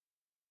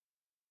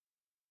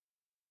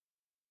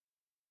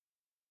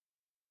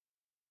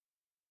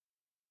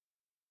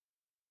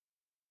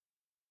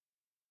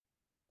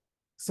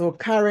So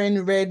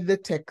Karen read the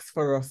text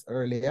for us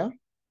earlier.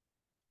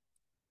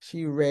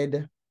 She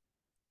read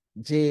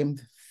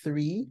James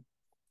 3,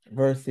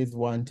 verses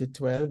 1 to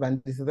 12.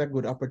 And this is a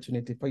good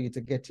opportunity for you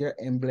to get your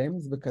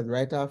emblems, because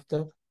right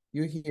after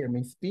you hear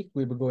me speak,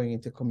 we'll be going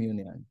into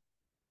communion.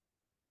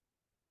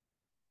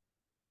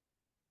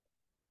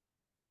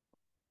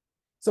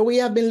 So we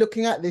have been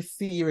looking at this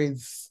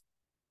series.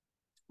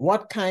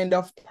 What kind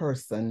of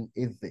person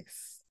is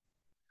this?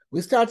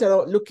 We started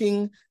out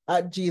looking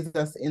at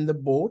Jesus in the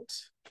boat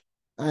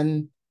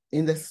and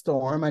in the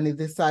storm, and his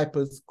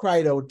disciples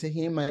cried out to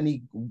him,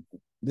 and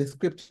the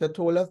scripture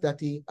told us that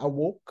he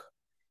awoke,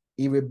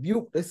 he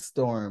rebuked the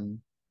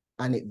storm,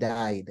 and it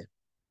died.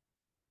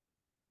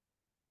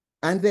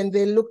 And then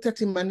they looked at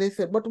him and they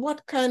said, but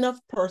what kind of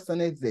person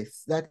is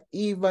this, that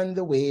even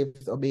the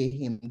waves obey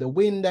him, the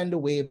wind and the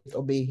waves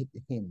obey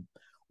him?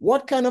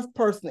 What kind of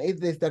person is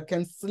this that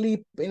can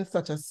sleep in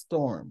such a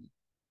storm?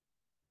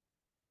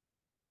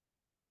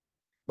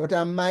 But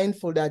I'm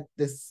mindful that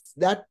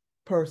that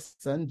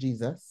person,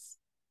 Jesus,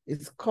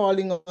 is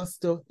calling us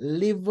to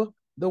live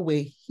the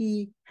way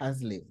he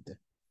has lived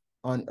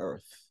on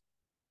earth.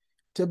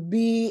 To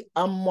be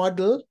a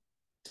model,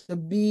 to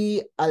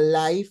be a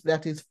life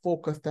that is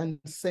focused and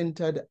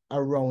centered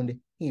around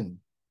him.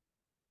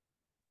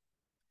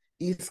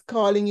 He's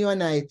calling you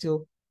and I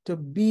to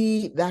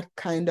be that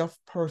kind of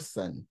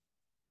person.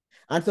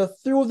 And so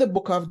through the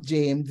book of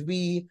James,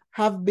 we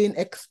have been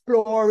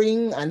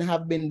exploring and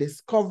have been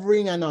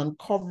discovering and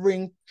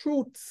uncovering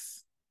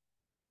truths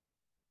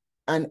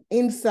and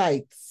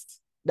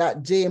insights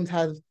that James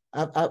have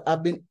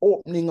been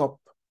opening up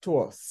to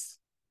us.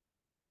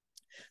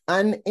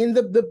 And in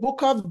the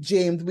book of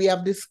James, we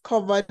have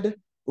discovered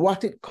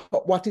what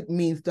it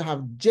means to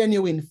have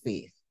genuine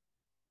faith.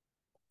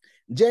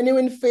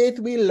 Genuine faith,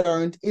 we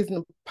learned,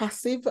 isn't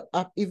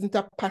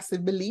a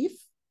passive belief,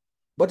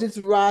 but it's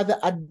rather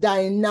a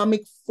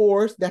dynamic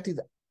force that is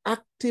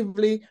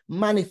actively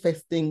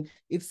manifesting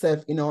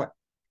itself in our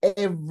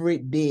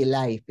everyday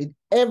life, in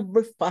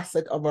every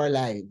facet of our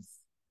lives.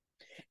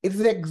 It's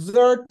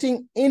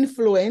exerting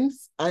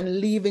influence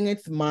and leaving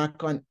its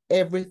mark on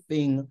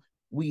everything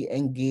we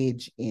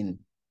engage in.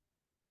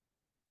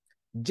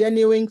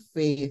 Genuine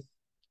faith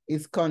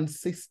is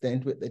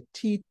consistent with the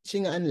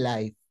teaching and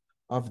life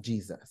of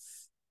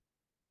Jesus.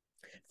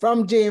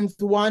 From James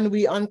 1,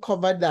 we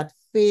uncovered that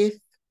faith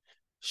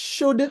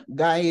should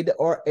guide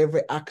our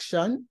every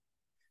action.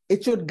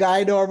 It should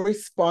guide our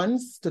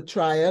response to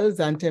trials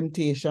and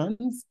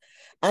temptations.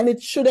 And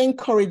it should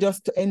encourage us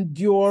to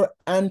endure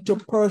and to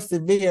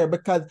persevere,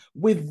 because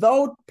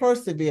without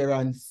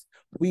perseverance,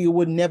 we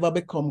would never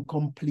become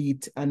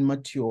complete and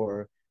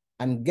mature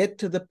and get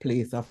to the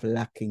place of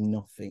lacking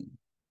nothing.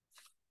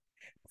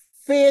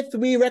 Faith,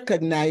 we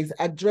recognize,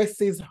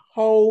 addresses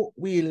how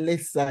we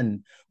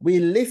listen. We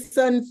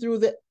listen through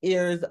the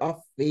ears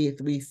of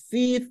faith. We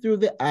see through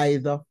the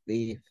eyes of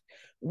faith.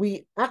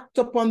 We act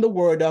upon the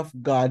word of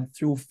God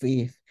through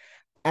faith.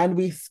 And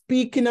we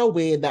speak in a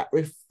way that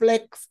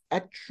reflects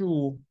a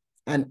true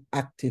and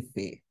active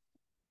faith.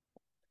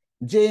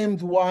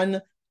 James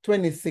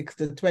 1:26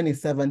 to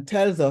 27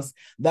 tells us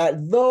that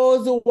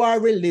those who are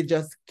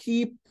religious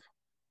keep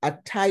a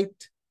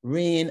tight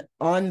rein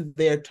on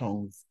their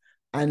tongues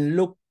and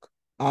look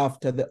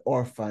after the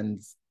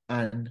orphans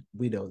and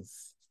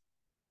widows.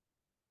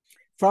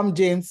 From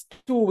James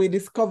 2, we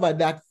discover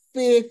that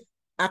faith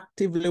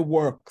actively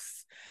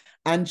works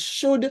and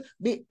should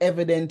be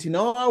evident in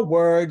our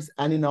words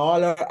and in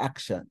all our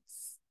actions.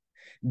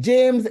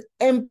 James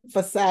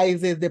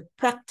emphasizes the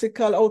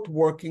practical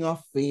outworking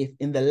of faith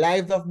in the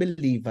lives of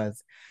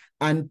believers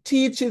and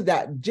teaches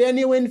that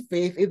genuine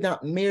faith is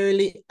not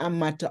merely a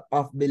matter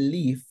of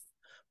belief,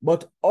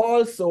 but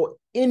also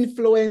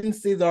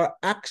influences our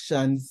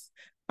actions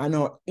and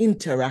our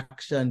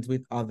interactions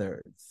with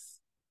others.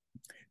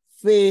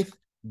 Faith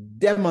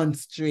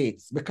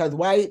demonstrates, because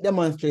why it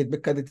demonstrates?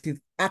 Because it is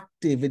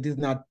active, it is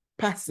not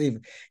passive,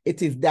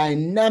 it is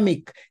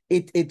dynamic.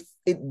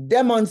 It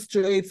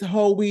demonstrates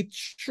how we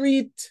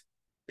treat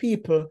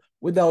people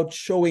without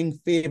showing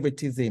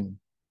favoritism.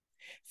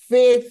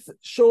 Faith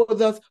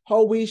shows us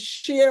how we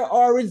share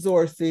our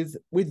resources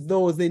with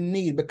those in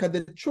need, because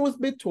the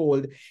truth be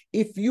told,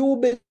 if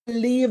you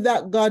believe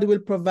that God will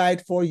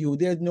provide for you,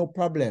 there's no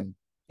problem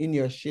in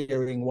your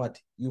sharing what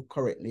you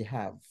currently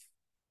have.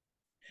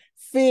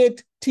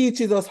 Faith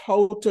teaches us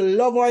how to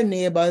love our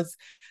neighbors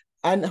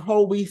and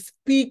how we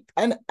speak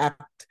and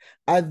act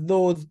as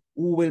those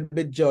who will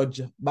be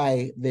judged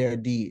by their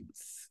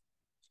deeds.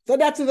 So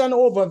that is an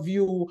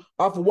overview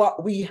of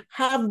what we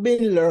have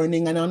been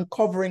learning and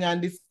uncovering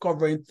and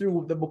discovering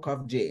through the book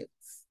of James.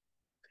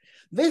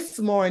 This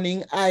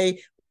morning, as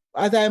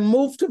I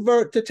move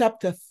to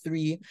chapter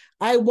 3,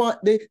 I want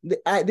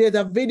there's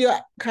a video,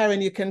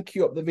 Karen, you can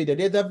cue up the video.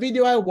 There's a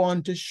video I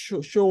want to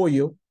show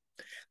you,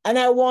 and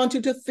I want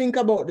you to think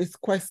about this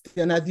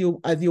question as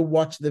you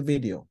watch the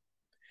video.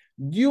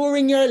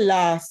 During your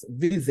last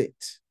visit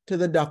to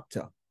the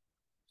doctor,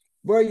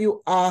 were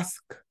you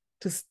asked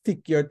to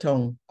stick your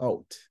tongue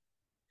out?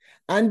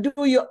 And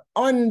do you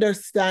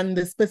understand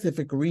the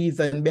specific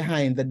reason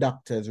behind the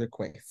doctor's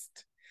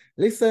request?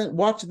 Listen,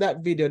 watch that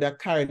video that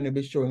Karen will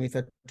be showing. It's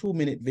a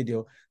 2-minute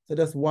video. So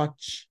just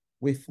watch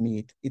with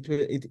me.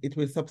 It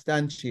will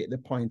substantiate the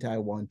point I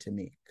want to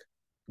make.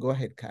 Go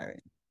ahead, Karen.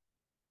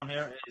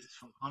 Here is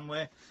from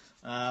Conway.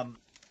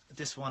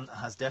 This one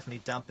has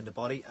definitely dampened the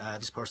body.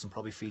 This person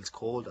probably feels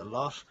cold a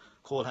lot,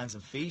 cold hands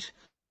and feet.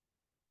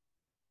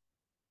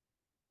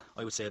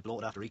 I would say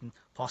bloated after eating,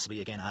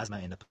 possibly again asthma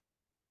in the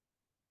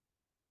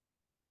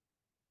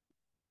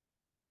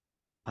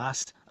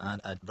past,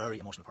 and a very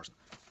emotional person.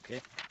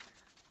 Okay,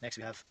 next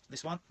we have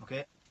this one.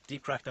 Okay,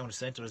 deep crack down the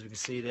center, as we can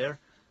see there.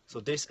 So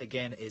this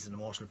again is an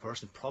emotional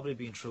person, probably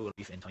been through a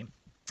life in time.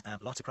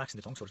 Lots of cracks in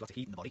the tongue, so there's lots of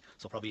heat in the body.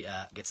 So probably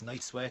gets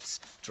night sweats,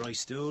 dry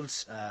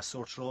stools,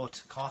 sore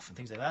throat, cough, and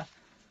things like that.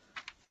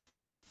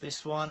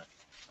 This one,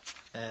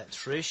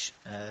 Trish,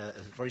 a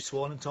very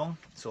swollen tongue.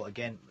 So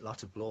again,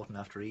 lots of bloating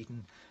after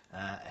eating,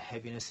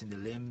 heaviness in the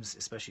limbs,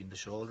 especially in the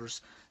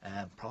shoulders,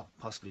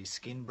 possibly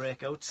skin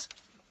breakouts.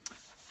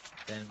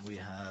 Then we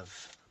have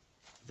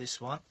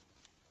this one.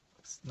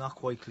 It's not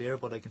quite clear,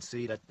 but I can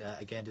see that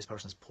again this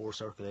person has poor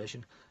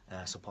circulation,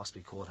 so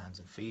possibly cold hands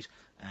and feet,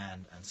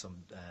 and some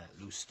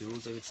loose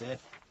stools, I would say.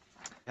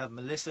 I have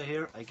Melissa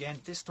here. Again,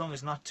 this tongue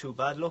is not too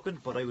bad looking,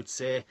 but I would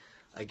say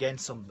again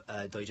some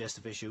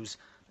digestive issues,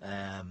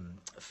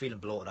 feeling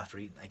bloated after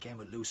eating, again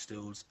with loose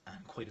stools,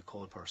 and quite a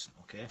cold person.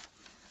 Okay.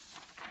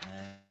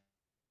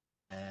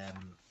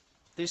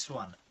 This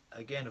one,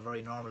 again, a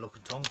very normal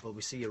looking tongue, but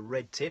we see a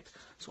red tip.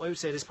 So I would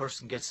say this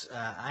person gets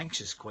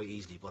anxious quite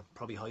easily, but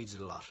probably hides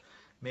it a lot.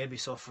 Maybe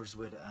suffers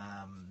with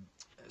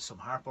some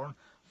heartburn,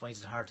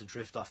 finds it hard to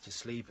drift off to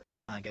sleep,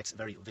 and gets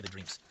very vivid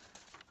dreams.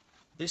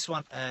 This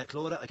one,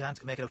 Clodagh, I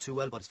can't make it out too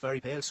well, but it's very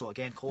pale. So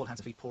again, cold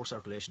hands and feet, poor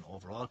circulation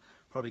overall.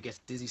 Probably gets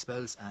dizzy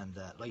spells and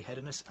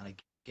lightheadedness, and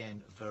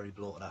again, very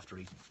bloated after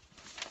eating.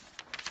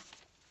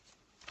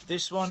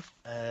 This one,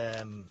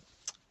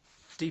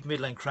 deep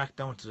midline crack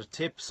down to the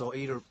tip. So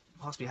either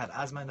possibly had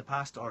asthma in the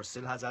past, or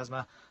still has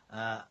asthma,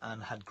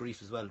 and had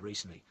grief as well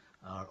recently,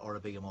 or a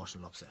big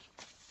emotional upset.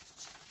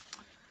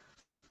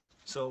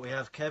 So we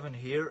have Kevin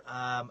here.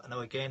 Now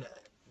again,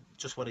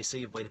 just what I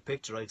see by the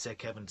picture, I'd say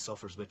Kevin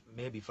suffers with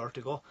maybe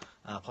vertigo,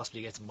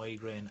 possibly gets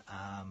migraine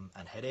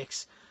and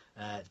headaches,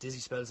 dizzy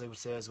spells, I would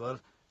say as well,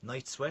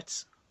 night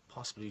sweats,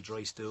 possibly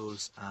dry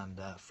stools,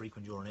 and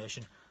frequent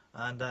urination,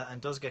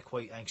 and does get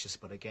quite anxious,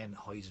 but again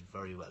hides it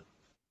very well.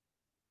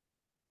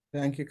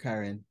 Thank you,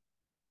 Karen.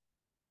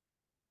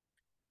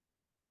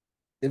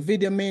 The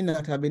video may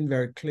not have been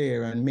very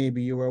clear, and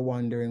maybe you were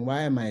wondering,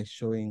 why am I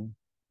showing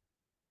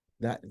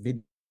that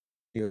video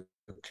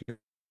clip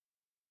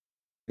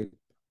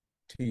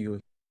to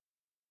you?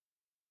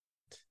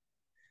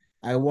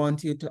 I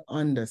want you to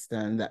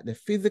understand that the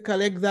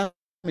physical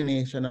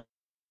examination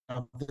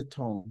of the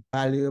tongue,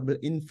 valuable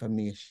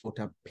information about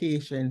a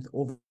patient's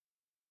over.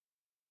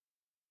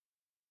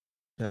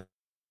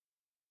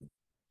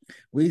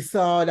 We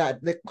saw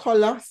that the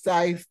color,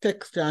 size,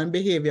 texture, and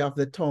behavior of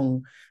the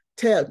tongue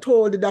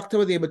told the doctor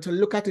was able to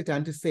look at it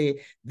and to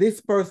say,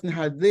 this person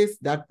has this,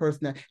 that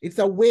person. It's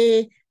a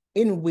way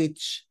in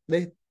which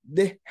the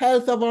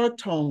health of our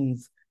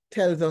tongues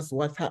tells us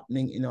what's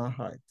happening in our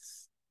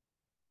hearts.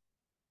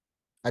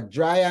 A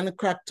dry and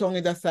cracked tongue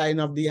is a sign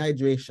of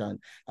dehydration.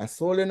 A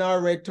swollen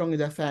or red tongue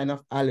is a sign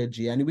of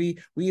allergy. And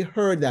we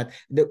heard that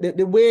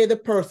the way the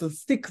person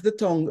sticks the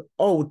tongue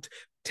out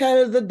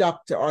tells the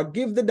doctor or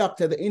give the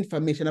doctor the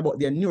information about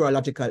their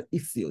neurological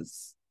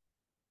issues.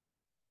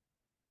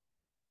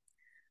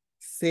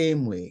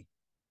 Same way,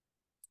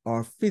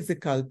 our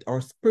physical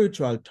or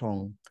spiritual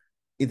tongue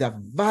is a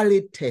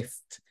valid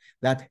test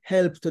that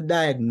helps to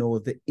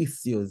diagnose the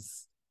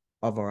issues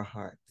of our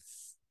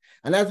hearts.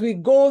 And as we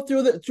go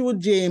through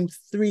James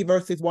 3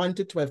 verses 1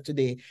 to 12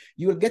 today,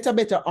 you will get a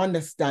better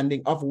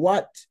understanding of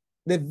what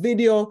the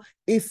video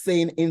is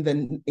saying in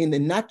the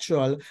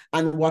natural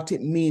and what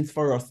it means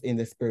for us in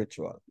the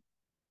spiritual.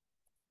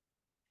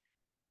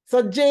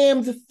 So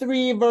James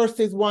 3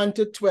 verses 1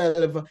 to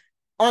 12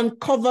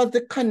 uncovers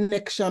the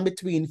connection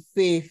between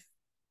faith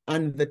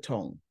and the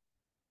tongue.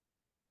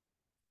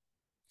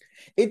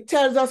 It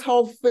tells us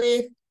how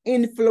faith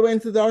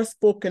influences our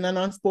spoken and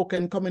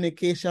unspoken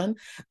communication,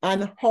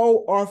 and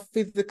how our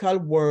physical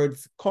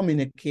words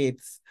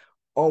communicates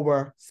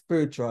our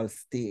spiritual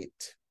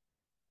state.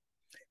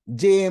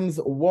 James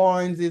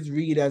warns his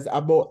readers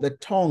about the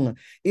tongue.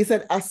 He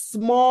said it's a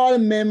small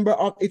member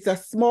of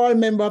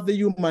the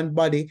human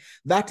body,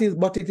 but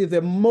it is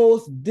the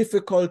most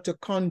difficult to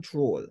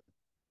control.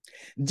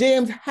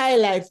 James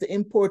highlights the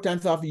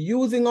importance of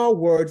using our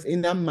words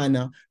in a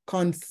manner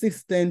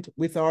consistent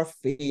with our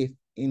faith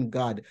in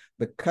God.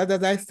 Because,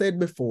 as I said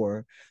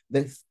before,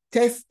 the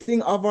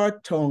testing of our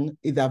tongue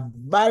is a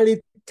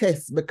valid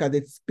test because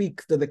it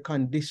speaks to the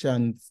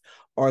conditions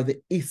or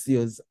the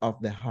issues of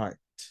the heart.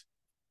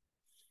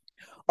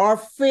 Our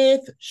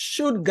faith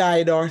should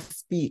guide our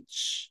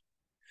speech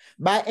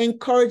by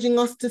encouraging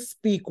us to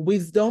speak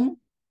wisdom,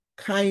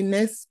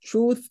 kindness,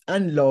 truth,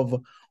 and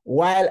love,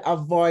 while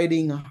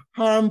avoiding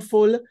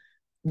harmful,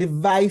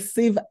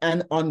 divisive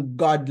and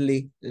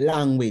ungodly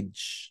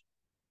language.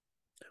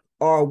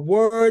 Our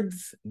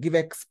words give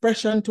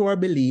expression to our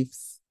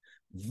beliefs,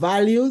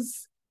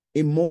 values,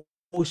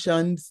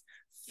 emotions,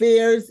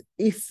 fears,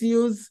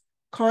 issues,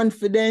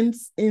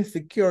 confidence,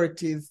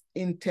 insecurities,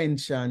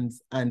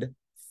 intentions, and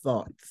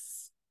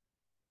thoughts.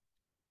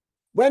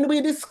 When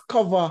we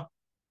discover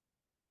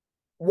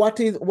when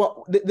we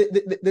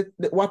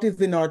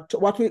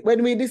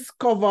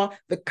discover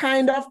the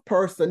kind of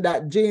person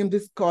that James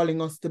is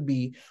calling us to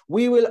be,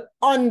 we will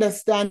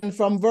understand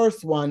from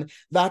verse 1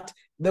 that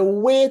the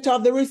weight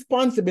of the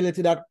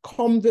responsibility that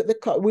comes with the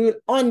call, we will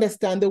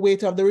understand the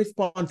weight of the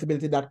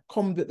responsibility that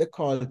comes with the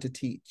call to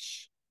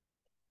teach.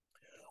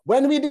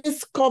 When we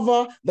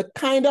discover the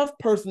kind of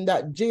person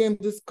that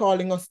James is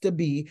calling us to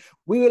be,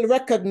 we will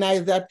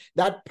recognize that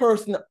that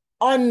person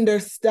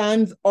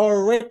understands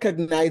or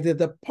recognizes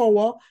the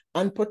power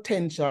and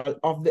potential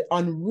of the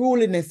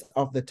unruliness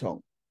of the tongue.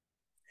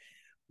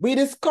 We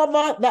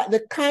discover that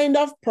the kind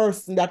of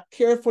person that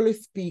carefully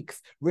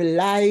speaks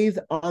relies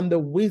on the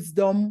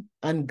wisdom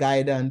and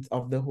guidance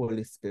of the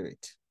Holy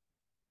Spirit.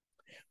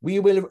 We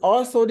will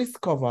also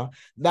discover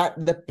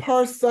that the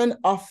person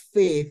of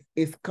faith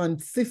is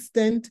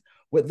consistent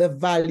with the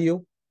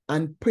value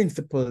and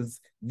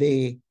principles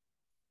they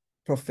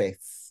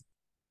profess.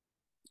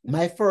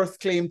 My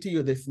first claim to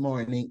you this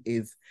morning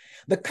is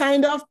the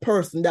kind of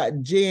person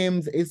that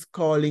James is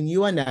calling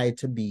you and I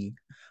to be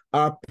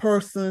are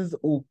persons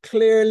who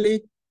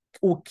carefully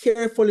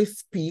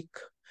speak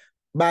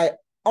by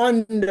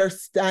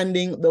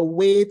understanding the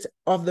weight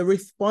of the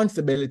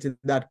responsibility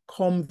that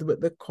comes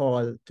with the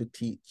call to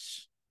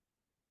teach.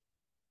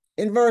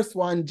 In verse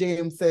 1,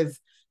 James says,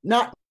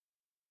 "Not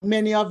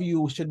many of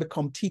you should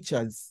become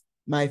teachers,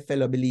 my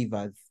fellow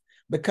believers,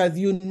 because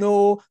you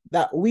know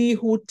that we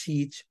who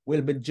teach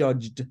will be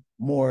judged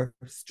more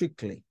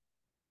strictly."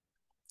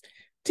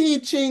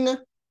 Teaching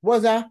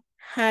was a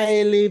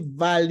highly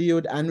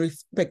valued and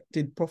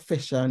respected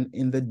profession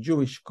in the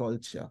Jewish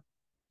culture.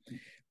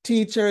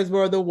 Teachers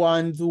were the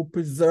ones who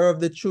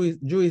preserved the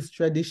Jewish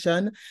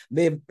tradition.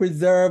 They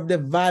preserved the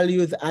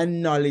values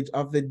and knowledge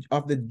of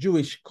the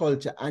Jewish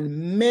culture.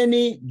 And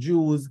many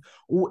Jews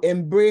who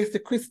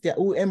embraced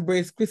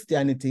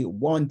Christianity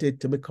wanted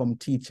to become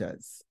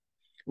teachers.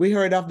 We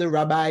heard of the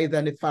rabbis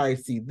and the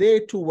Pharisees. They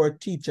too were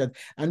teachers.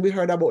 And we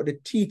heard about the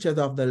teachers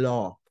of the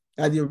law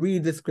as you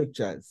read the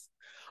scriptures.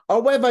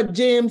 However,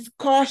 James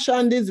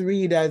cautioned his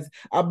readers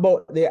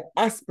about their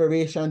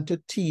aspiration to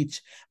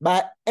teach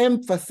by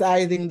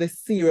emphasizing the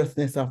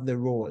seriousness of the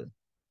role.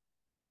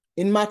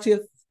 In Matthew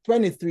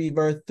 23,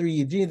 verse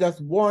 3, Jesus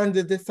warned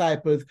his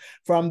disciples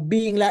from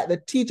being like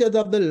the teachers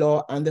of the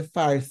law and the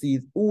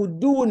Pharisees who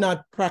do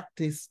not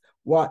practice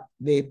what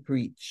they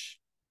preach.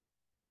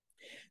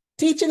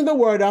 Teaching the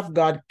word of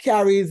God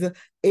carries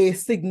a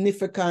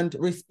significant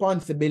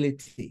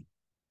responsibility.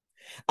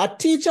 A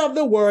teacher of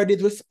the word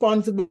is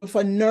responsible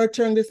for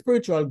nurturing the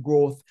spiritual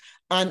growth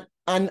and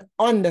an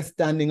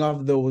understanding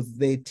of those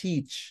they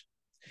teach.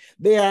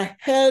 They are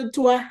held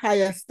to a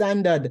higher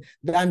standard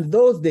than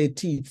those they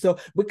teach. So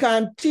we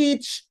can't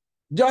teach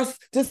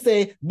just to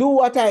say, do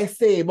what I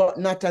say, but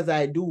not as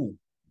I do.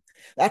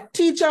 A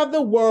teacher of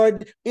the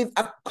word is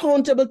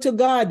accountable to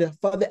God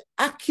for the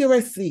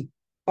accuracy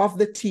of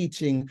the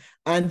teaching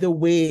and the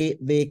way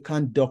they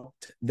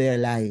conduct their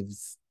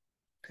lives.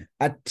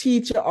 A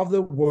teacher of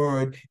the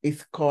word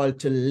is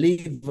called to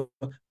live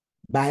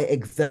by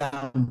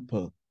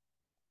example.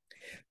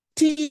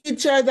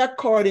 Teachers,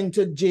 according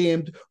to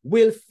James,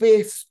 will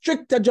face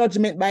stricter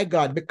judgment by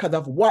God because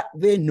of what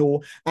they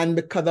know and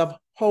because of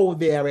how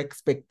they are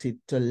expected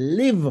to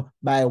live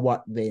by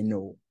what they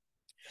know.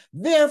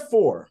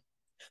 Therefore,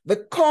 the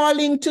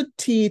calling to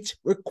teach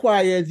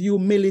requires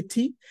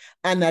humility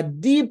and a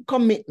deep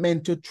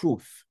commitment to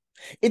truth.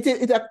 It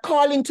is a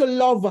calling to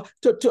love,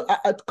 to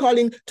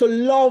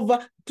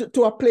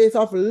a place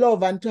of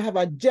love and to have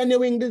a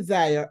genuine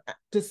desire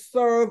to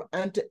serve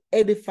and to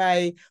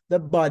edify the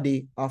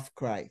body of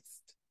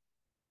Christ.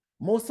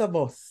 Most of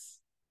us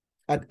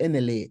at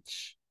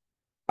NLH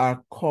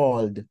are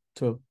called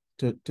to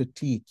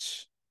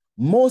teach.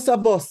 Most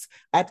of us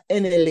at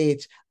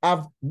NLH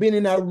have been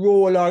in a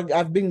role or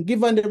have been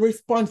given the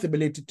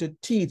responsibility to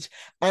teach,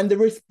 and the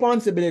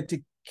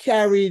responsibility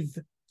carries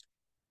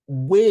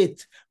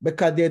weight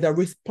because there's a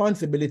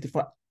responsibility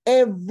for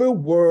every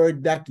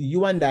word that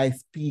you and I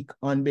speak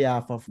on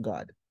behalf of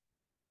God.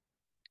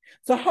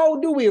 So how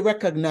do we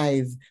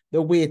recognize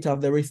the weight of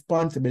the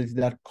responsibility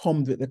that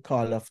comes with the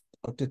call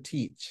to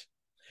teach?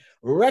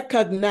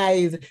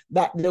 Recognize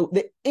that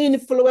the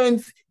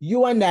influence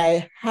you and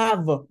I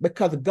have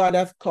because God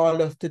has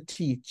called us to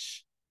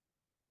teach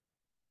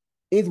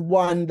is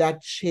one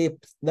that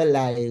shapes the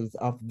lives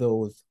of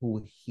those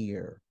who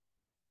hear.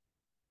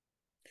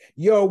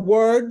 Your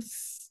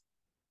words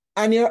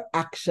and your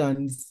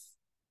actions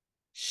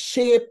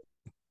shape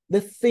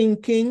the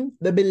thinking,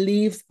 the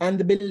beliefs, and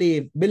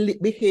the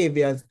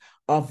behaviors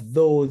of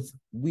those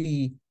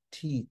we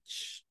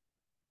teach.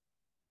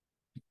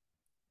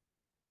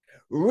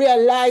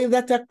 realize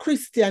that a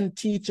Christian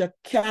teacher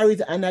carries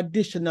an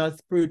additional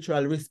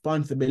spiritual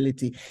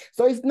responsibility.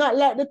 So it's not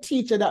like the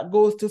teacher that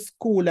goes to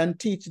school and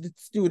teaches the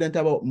student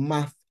about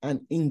math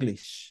and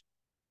English.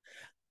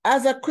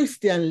 As a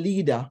Christian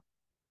leader,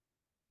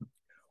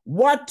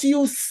 what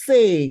you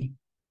say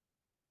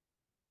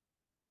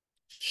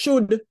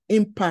should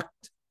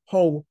impact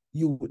how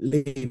you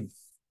live.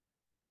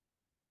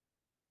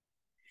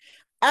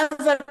 As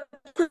a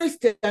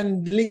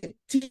Christian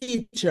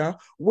teacher,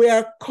 we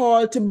are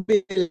called to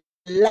be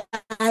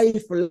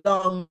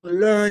lifelong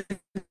learners.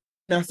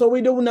 So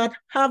we do not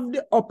have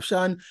the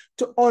option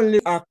to only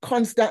are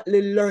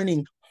constantly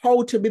learning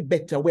how to be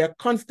better. We are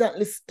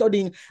constantly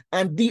studying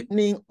and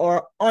deepening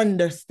our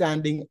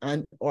understanding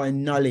and our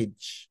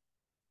knowledge.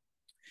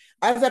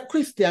 As a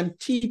Christian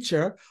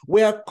teacher,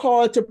 we are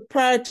called to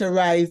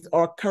prioritize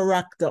our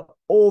character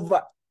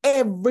over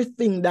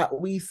everything that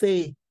we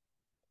say.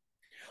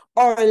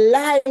 Our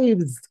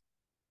lives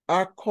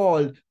are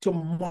called to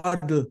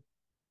model.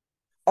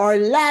 Our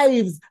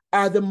lives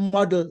are the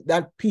model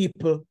that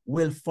people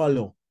will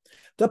follow.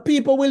 The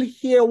people will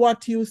hear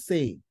what you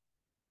say,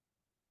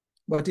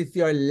 but it's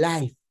your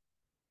life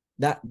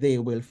that they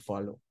will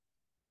follow.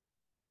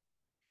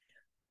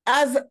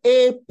 As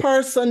a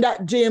person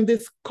that James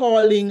is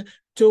calling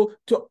to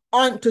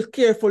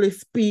carefully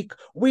speak,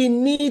 we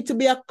need to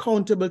be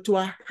accountable to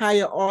a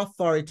higher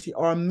authority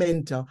or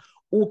mentor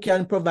who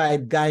can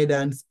provide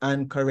guidance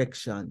and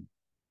correction.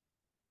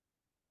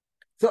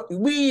 So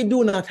we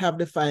do not have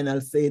the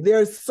final say.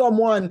 There's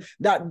someone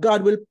that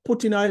God will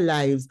put in our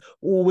lives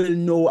who will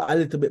know a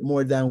little bit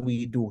more than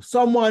we do.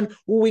 Someone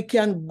who we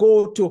can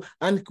go to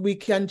and we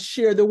can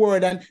share the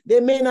word. And they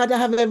may not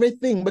have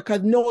everything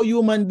because no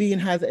human being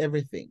has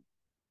everything.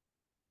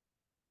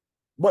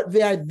 But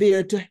they are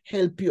there to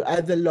help you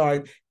as the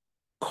Lord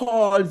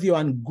calls you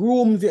and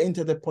grooms you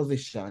into the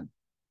position.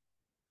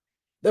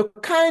 The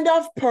kind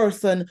of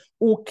person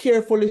who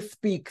carefully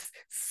speaks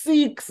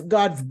seeks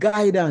God's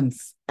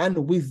guidance and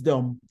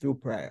wisdom through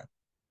prayer.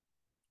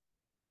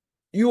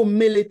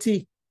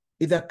 Humility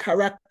is a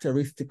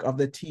characteristic of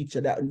the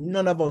teacher that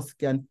none of us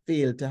can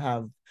fail to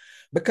have.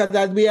 Because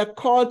as we are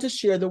called to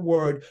share the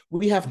word,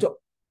 we have to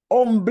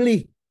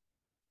humbly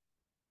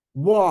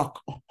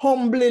walk,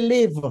 humbly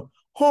live,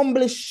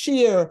 humbly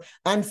share,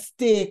 and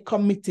stay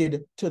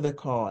committed to the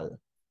call.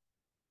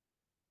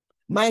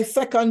 My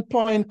second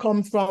point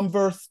comes from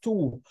verse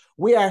 2.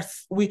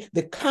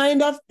 The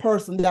kind of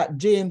person that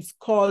James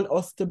called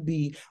us to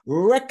be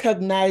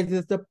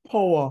recognizes the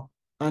power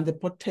and the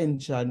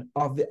potential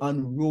of the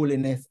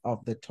unruliness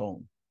of the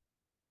tongue.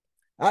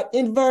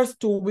 In verse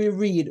 2, we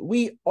read,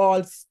 we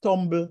all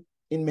stumble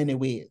in many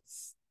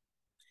ways.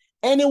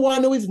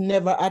 Anyone who is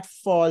never at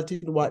fault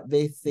in what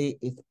they say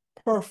is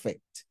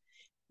perfect,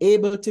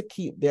 able to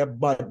keep their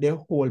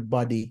whole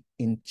body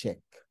in check.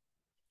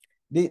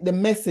 The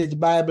Message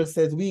Bible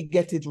says we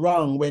get it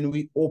wrong when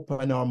we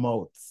open our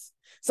mouths.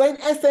 So in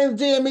essence,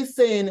 James is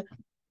saying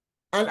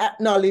and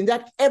acknowledging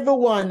that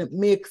everyone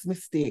makes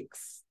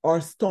mistakes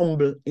or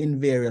stumble in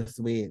various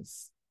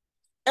ways.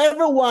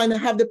 Everyone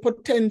have the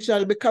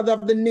potential because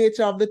of the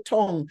nature of the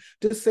tongue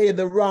to say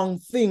the wrong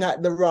thing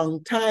at the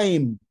wrong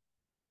time.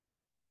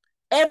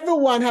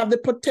 Everyone have the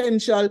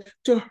potential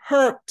to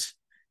hurt.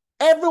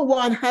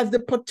 Everyone has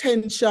the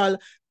potential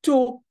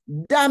to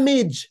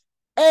damage.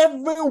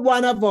 Every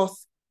one of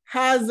us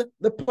has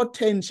the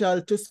potential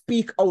to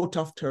speak out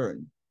of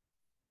turn.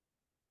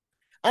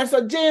 And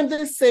so James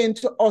is saying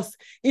to us,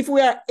 if we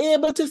are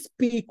able to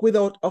speak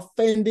without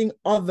offending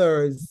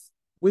others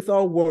with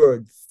our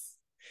words,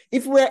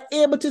 if we are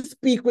able to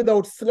speak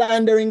without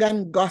slandering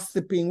and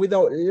gossiping,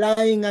 without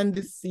lying and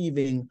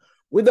deceiving,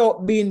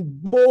 without being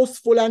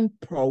boastful and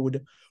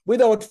proud,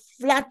 without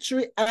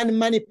flattery and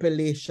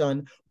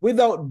manipulation,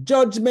 without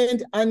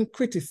judgment and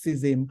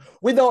criticism,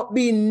 without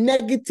being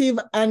negative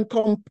and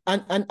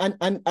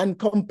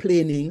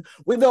complaining,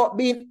 without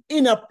being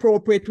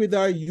inappropriate with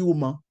our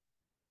humor,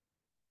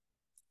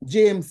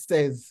 James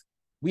says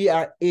we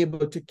are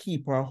able to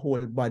keep our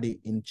whole body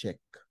in check.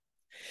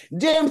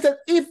 James says,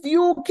 if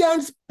you can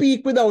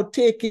speak without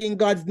taking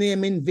God's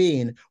name in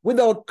vain,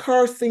 without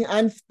cursing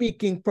and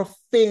speaking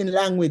profane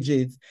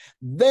languages,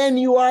 then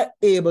you are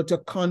able to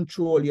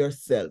control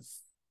yourself.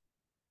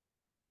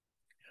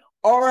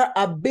 Our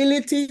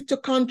ability to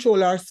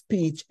control our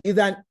speech is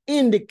an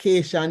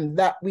indication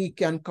that we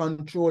can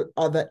control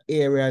other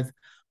areas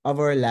of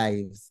our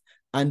lives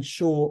and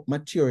show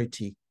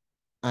maturity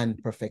and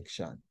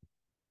perfection.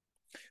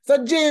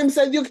 So James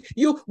says,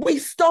 we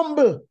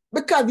stumble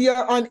because we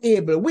are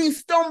unable. We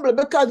stumble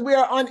because we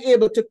are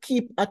unable to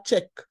keep a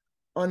check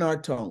on our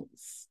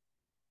tongues.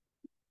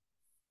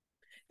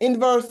 In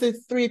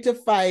verses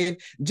 3-5,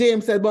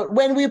 James said, but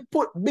when we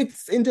put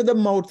bits into the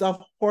mouths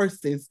of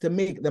horses to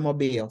make them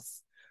obey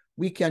us,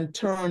 we can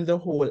turn the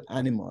whole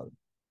animal.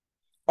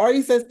 Or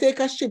he says, take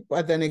a ship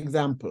as an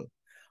example.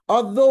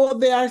 Although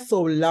they are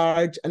so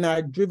large and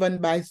are driven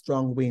by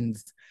strong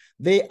winds,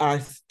 they are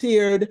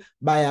steered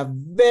by a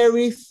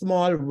very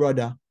small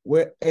rudder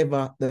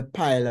wherever the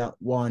pilot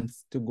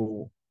wants to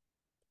go.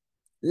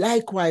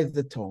 Likewise,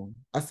 the tongue,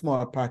 a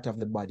small part of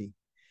the body,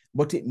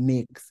 but it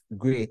makes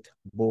great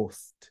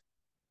boast.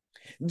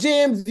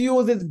 James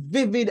uses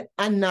vivid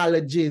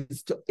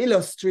analogies to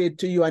illustrate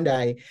to you and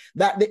I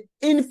that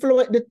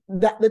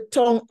the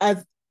tongue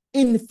has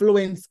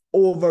influence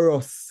over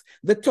us.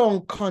 The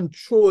tongue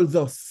controls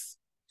us.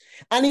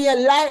 And he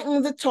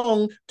likens the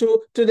tongue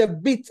to the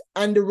bit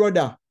and the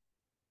rudder.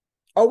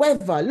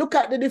 However, look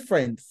at the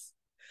difference.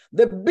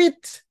 The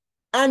bit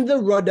and the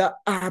rudder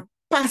are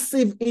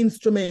passive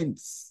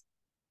instruments,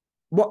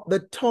 but the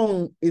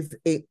tongue is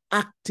an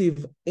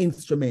active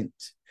instrument.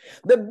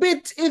 The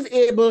bit is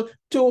able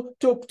to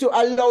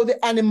allow the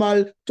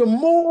animal to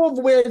move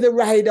where the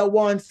rider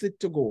wants it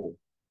to go.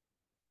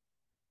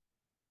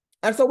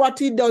 And so what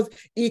he does,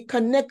 he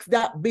connects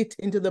that bit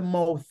into the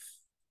mouth,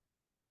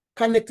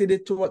 connected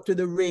it to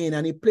the rein,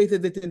 and he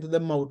places it into the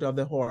mouth of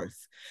the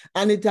horse.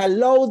 And it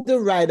allows the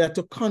rider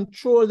to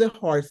control the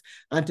horse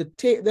and to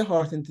take the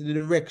horse into the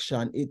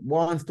direction it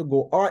wants to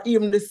go, or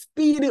even the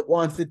speed it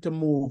wants it to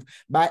move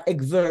by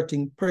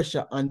exerting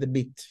pressure on the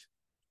bit.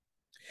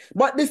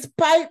 But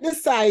despite the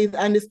size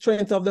and the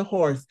strength of the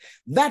horse,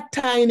 that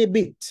tiny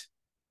bit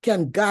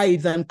can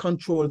guide and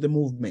control the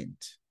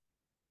movement.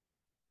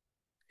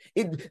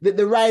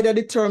 The rider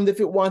determines if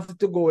it wants it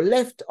to go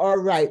left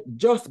or right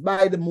just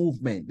by the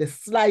movement, the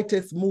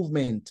slightest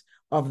movement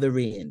of the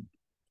rein.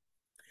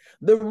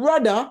 The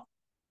rudder,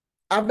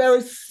 a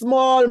very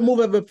small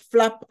movable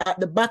flap at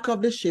the back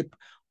of the ship,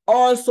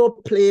 also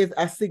plays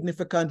a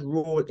significant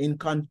role in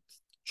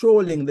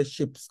controlling the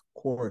ship's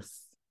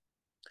course.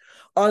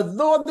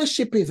 Although the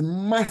ship is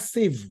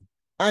massive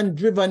and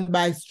driven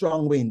by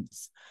strong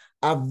winds,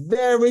 a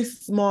very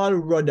small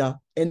rudder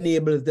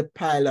enables the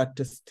pilot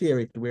to steer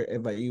it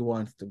wherever he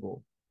wants to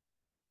go.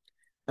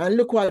 And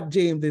look what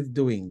James is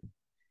doing.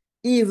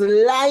 He's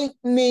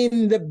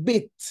lightening the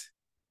bit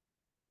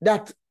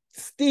that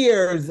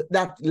steers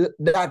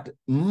that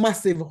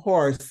massive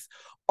horse,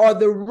 or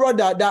the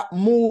rudder that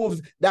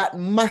moves that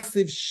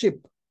massive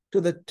ship, to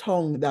the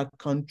tongue that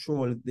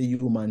controls the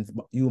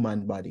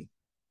human body.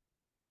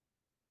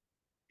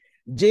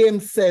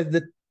 James says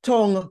the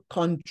tongue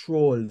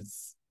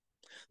controls.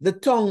 The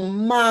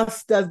tongue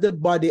masters the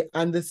body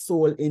and the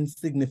soul in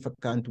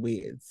significant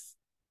ways.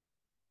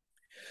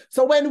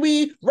 So when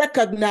we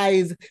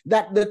recognize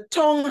that the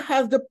tongue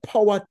has the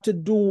power to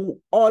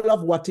do all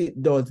of what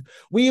it does,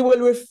 we will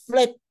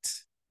reflect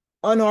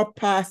on our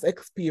past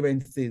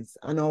experiences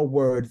and our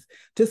words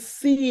to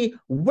see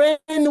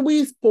when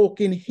we spoke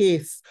in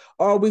haste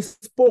or we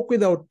spoke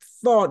without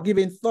thought,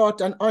 giving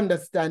thought and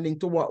understanding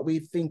to what we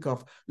think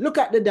of. Look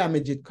at the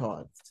damage it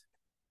caused.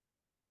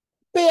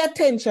 Pay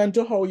attention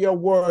to how your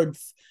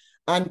words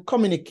and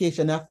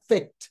communication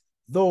affect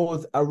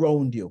those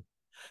around you.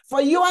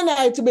 For you and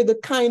I to be the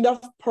kind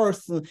of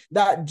person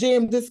that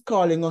James is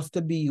calling us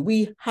to be,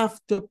 we have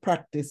to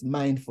practice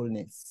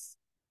mindfulness.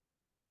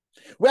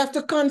 We have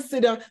to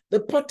consider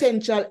the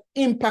potential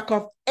impact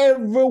of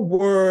every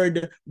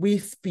word we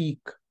speak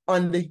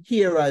on the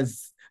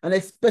hearers, and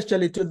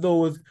especially to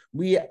those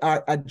we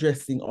are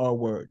addressing our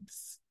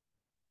words.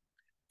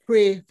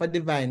 Pray for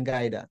divine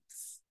guidance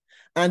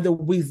and the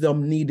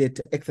wisdom needed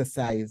to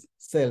exercise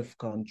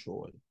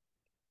self-control.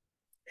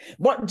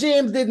 But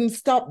James didn't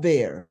stop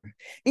there.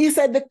 He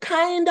said the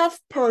kind of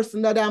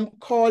person that I'm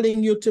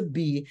calling you to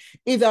be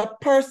is a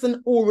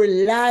person who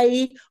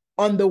relies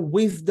on the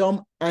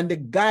wisdom and the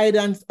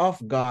guidance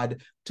of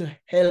God to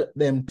help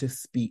them to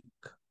speak.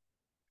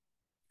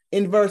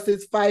 In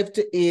verses 5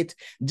 to 8,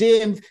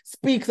 James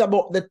speaks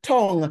about the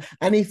tongue,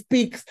 and he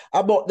speaks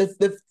about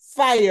the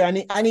fire,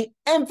 and he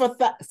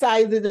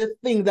emphasizes the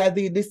things as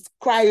he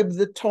describes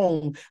the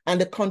tongue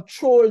and the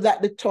control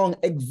that the tongue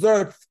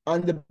exerts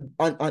on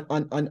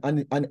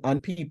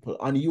people,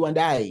 on you and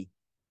I.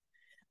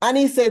 And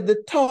he said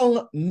the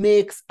tongue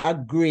makes a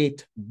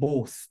great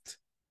boast.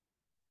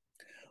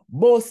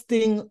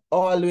 Boasting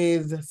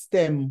always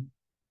stems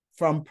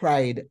from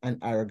pride and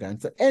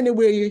arrogance. So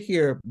anywhere you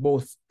hear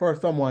for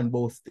someone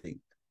boasting,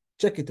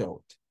 check it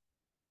out.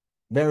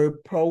 Very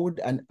proud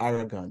and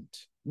arrogant.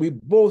 We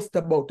boast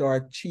about our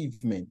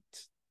achievement.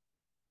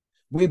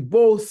 We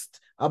boast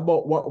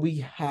about what we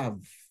have.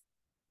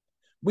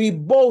 We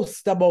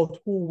boast about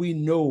who we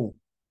know.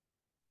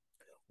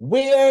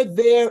 Where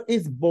there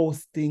is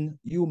boasting,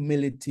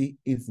 humility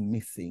is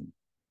missing.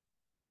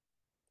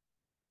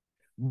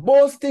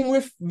 Boasting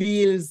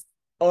reveals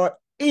our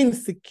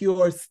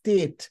insecure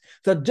state.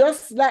 So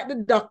just like the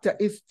doctor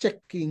is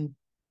checking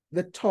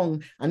the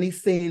tongue and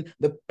he's saying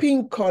the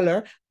pink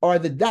color or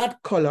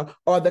that color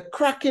or the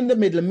crack in the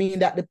middle mean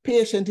that the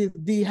patient is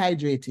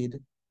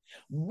dehydrated,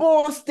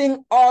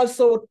 boasting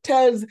also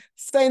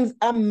sends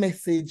a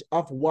message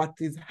of what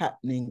is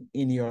happening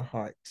in your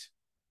heart.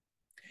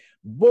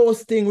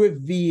 Boasting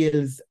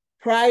reveals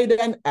pride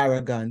and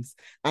arrogance,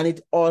 and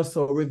it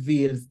also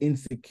reveals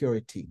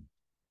insecurity.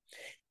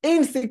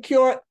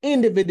 Insecure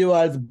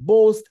individuals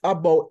boast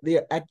about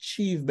their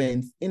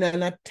achievements in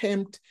an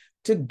attempt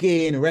to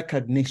gain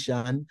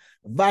recognition,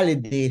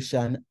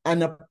 validation,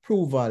 and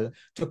approval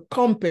to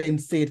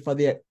compensate for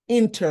their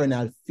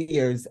internal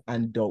fears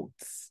and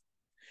doubts.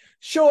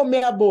 Show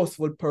me a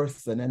boastful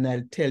person and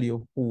I'll tell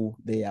you who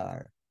they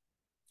are.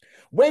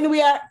 When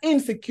we are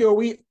insecure,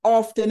 we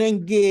often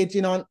engage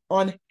in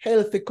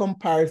unhealthy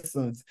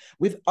comparisons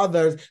with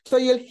others. So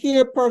you'll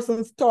hear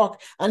persons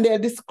talk and they'll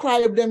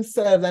describe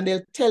themselves and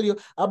they'll tell you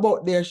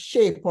about their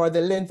shape or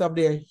the length of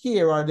their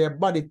hair or their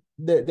body,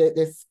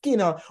 their skin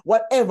or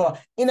whatever,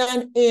 in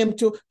an aim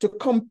to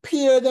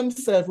compare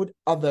themselves with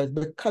others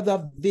because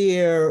of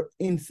their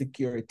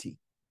insecurity.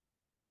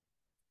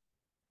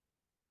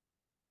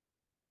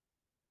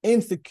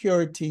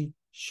 Insecurity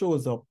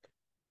shows up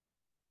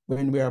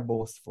when we are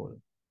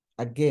boastful.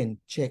 Again,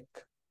 check.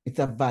 It's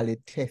a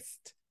valid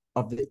test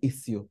of the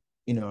issue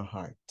in our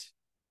heart.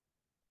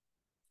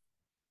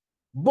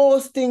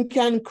 Boasting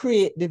can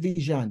create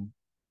division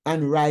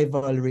and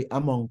rivalry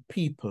among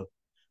people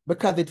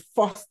because it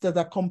fosters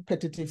a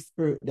competitive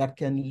spirit that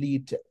can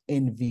lead to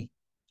envy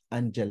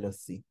and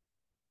jealousy.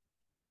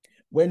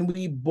 When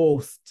we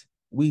boast,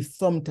 we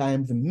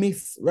sometimes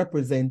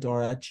misrepresent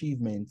our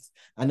achievements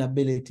and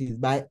abilities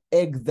by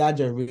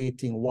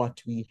exaggerating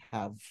what we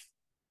have.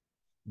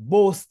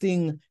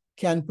 Boasting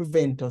can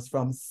prevent us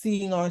from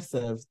seeing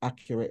ourselves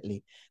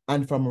accurately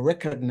and from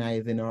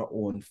recognizing our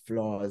own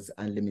flaws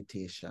and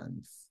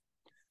limitations.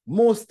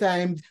 Most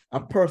times,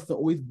 a person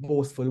who is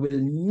boastful will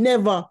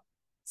never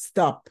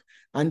stop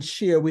and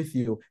share with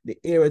you the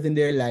areas in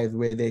their lives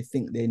where they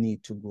think they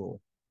need to grow.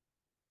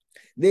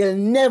 They'll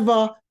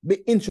never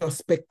be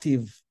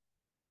introspective.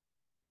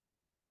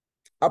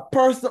 A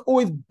person who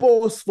is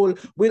boastful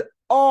will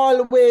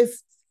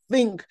always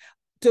think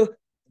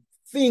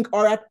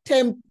or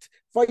attempt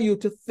for you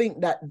to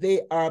think that they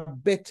are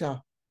better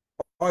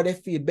or they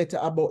feel better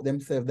about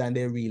themselves than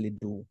they really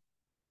do.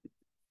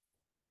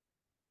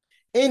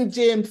 In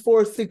James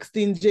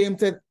 4:16, James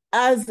said,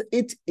 as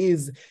it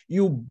is,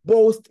 you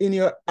boast in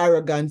your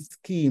arrogant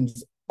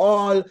schemes.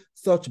 All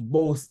such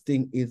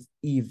boasting is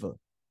evil.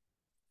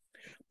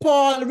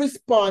 Paul's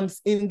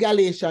response in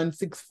Galatians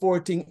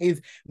 6:14 is,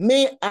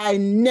 may I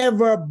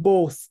never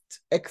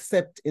boast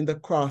except in the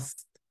cross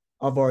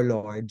of our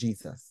Lord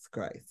Jesus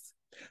Christ,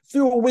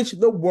 through which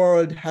the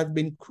world has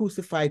been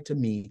crucified to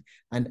me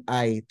and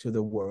I to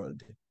the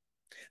world.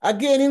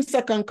 Again, in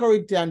 2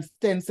 Corinthians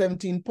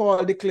 10:17,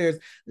 Paul declares,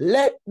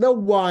 let the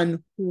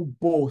one who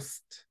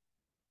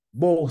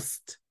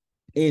boast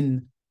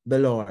in the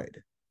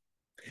Lord.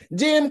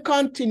 James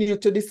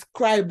continued to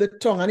describe the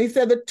tongue, and he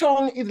said the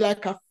tongue is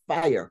like a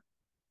fire.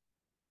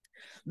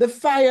 The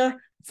fire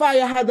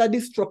has a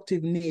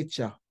destructive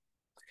nature.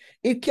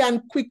 It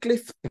can quickly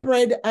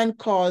spread and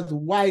cause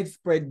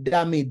widespread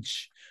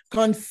damage,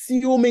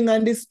 consuming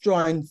and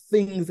destroying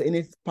things in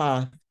its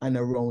path and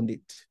around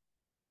it.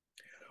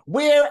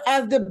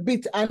 Whereas the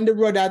bit and the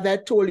rudder, as I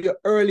told you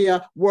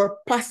earlier, were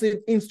passive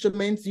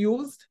instruments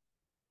used,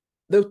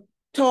 the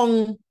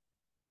tongue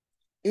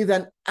is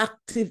an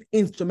active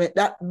instrument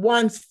that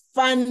once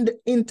fanned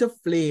into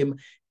flame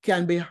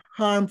can be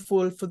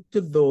harmful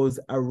to those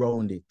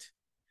around it.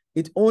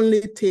 It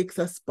only takes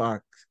a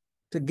spark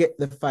to get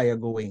the fire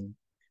going,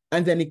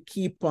 and then it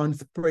keeps on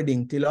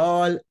spreading till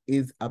all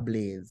is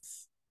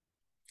ablaze.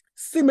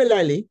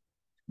 Similarly,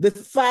 the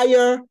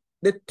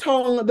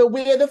tongue, the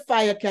way the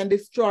fire can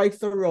destroy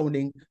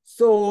surrounding,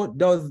 so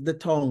does the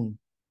tongue.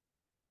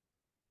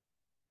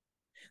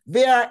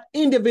 There are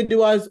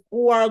individuals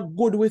who are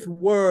good with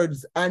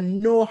words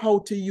and know how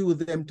to use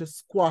them to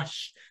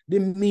squash,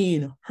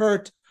 demean,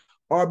 hurt,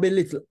 or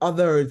belittle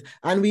others.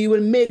 And we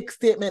will make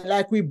statements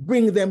like we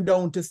bring them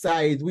down to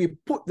size, we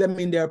put them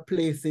in their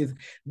places.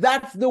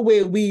 That's the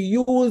way we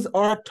use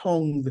our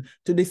tongues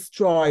to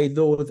destroy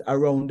those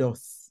around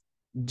us.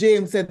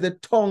 James said the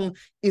tongue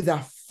is a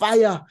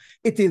fire.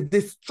 It is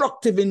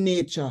destructive in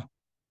nature.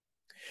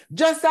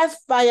 Just as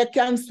fire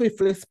can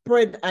swiftly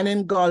spread and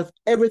engulf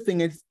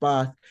everything in its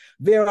path,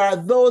 there are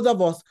those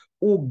of us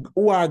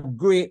who are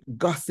great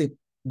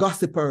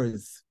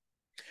gossipers.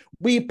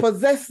 We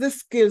possess the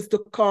skills to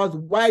cause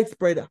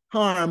widespread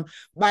harm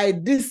by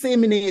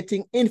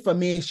disseminating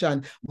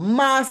information,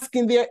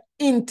 masking their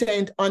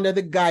intent under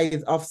the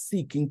guise of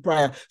seeking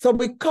prayer. So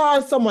we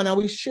call someone and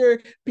we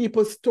share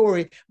people's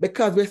story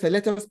because we say,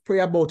 let us pray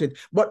about it.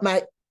 But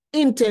my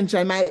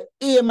intention, my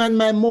aim and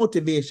my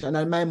motivation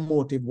and my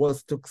motive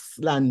was to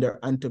slander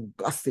and to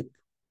gossip.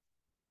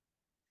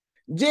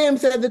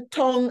 James said the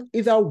tongue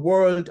is a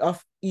world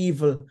of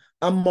evil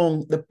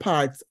among the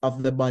parts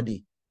of the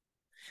body.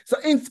 So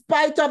in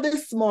spite of the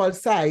small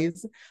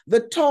size,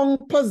 the tongue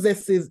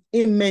possesses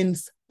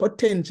immense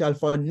potential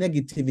for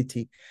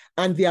negativity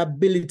and the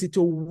ability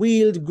to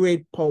wield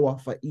great power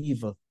for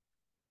evil.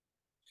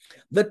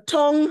 The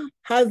tongue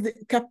has the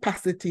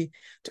capacity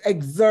to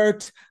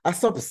exert a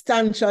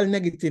substantial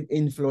negative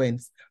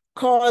influence,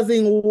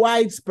 causing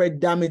widespread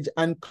damage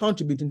and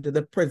contributing to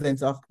the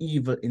presence of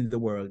evil in the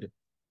world.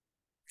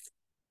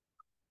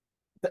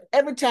 So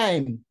every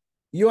time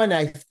you and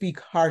I speak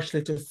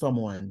harshly to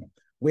someone,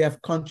 we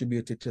have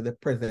contributed to the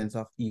presence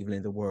of evil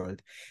in the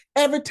world.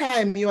 Every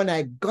time you and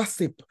I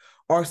gossip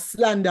or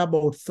slander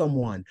about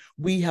someone,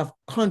 we have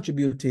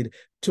contributed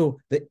to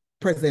the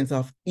presence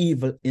of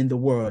evil in the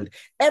world.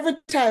 Every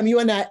time you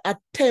and I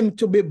attempt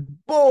to be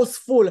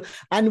boastful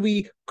and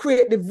we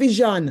create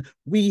division,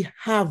 we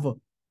have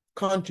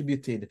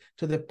contributed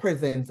to the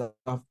presence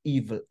of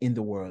evil in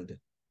the world.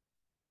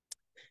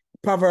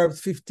 Proverbs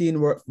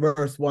 15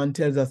 verse 1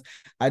 tells us,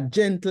 a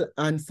gentle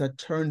answer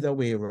turns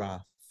away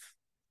wrath,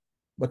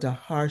 but a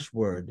harsh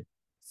word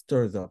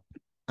stirs up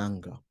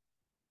anger.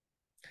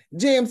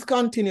 James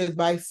continues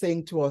by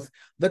saying to us,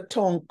 the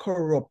tongue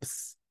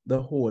corrupts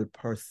the whole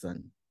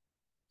person.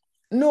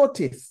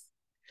 Notice,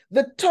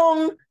 the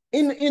tongue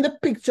in the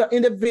picture,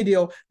 in the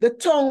video, the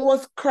tongue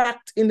was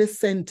cracked in the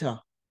center.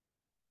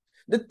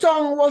 The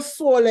tongue was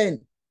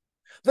swollen.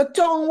 The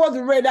tongue was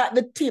red at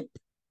the tip.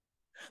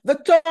 The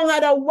tongue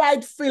had a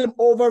white film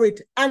over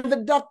it, and the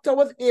doctor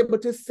was able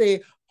to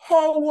say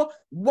how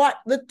what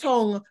the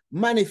tongue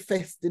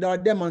manifested or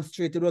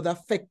demonstrated was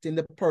affecting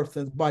the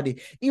person's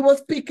body. He was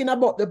speaking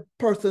about the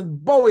person's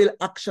bowel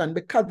action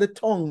because the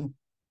tongue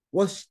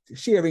was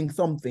sharing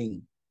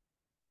something.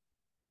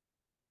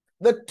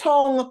 The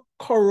tongue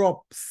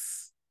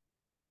corrupts.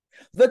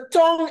 The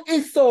tongue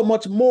is so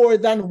much more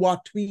than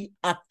what we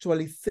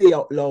actually say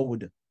out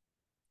loud.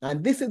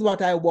 And this is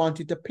what I want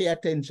you to pay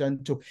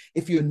attention to.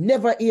 If you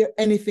never hear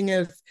anything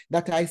else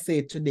that I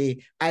say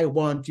today, I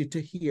want you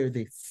to hear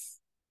this.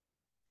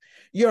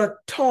 Your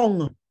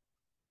tongue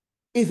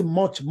is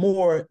much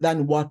more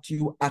than what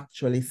you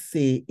actually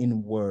say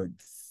in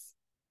words.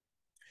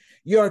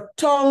 Your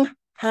tongue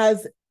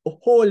has a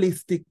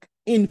holistic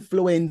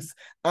influence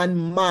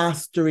and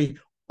mastery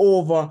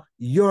over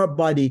your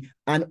body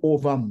and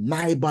over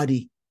my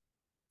body.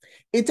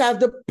 It has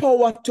the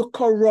power to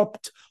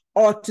corrupt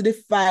or to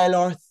defile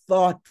our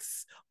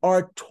thoughts,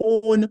 our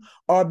tone,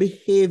 our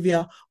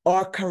behavior,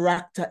 our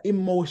character,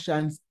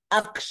 emotions,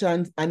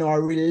 actions, and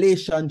our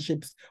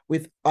relationships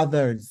with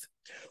others.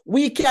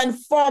 We can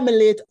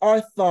formulate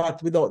our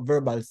thoughts without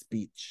verbal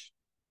speech.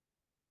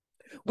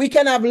 We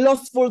can have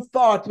lustful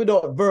thoughts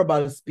without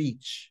verbal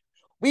speech.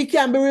 We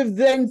can be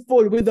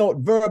resentful without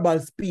verbal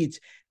speech.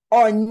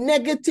 Our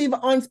negative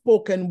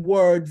unspoken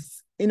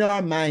words in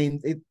our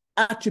minds is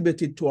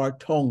attributed to our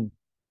tongue.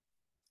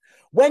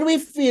 When we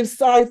feel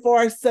sorry for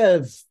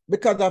ourselves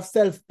because of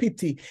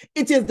self-pity,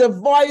 it is the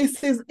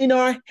voices in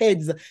our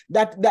heads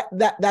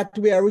that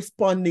we are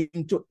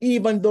responding to,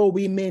 even though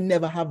we may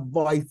never have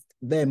voiced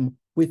them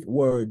with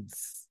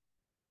words.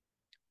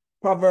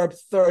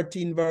 Proverbs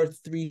 13 verse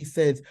 3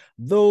 says,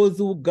 those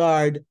who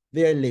guard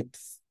their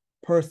lips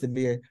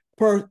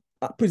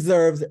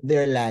preserves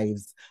their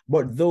lives,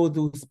 but those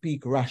who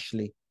speak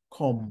rashly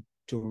come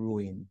to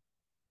ruin.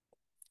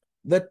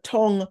 The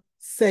tongue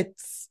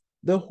sets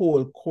the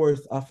whole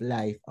course of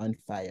life on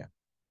fire.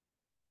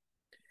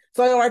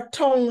 So our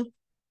tongue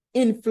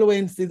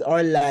influences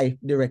our life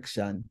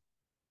direction.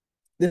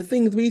 The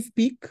things we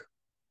speak,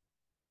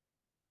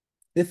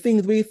 the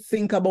things we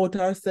think about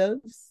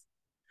ourselves,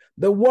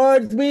 the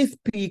words we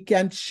speak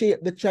can shape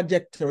the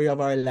trajectory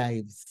of our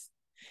lives.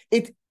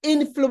 It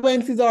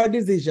influences our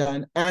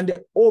decision and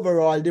the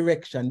overall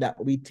direction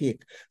that we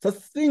take. So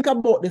think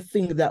about the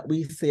things that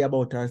we say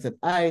about ourselves.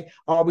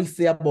 Or we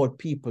say about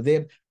people.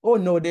 Oh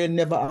no, they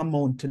never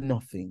amount to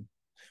nothing.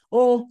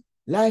 Oh,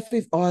 life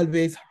is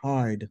always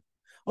hard.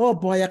 Oh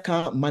boy, I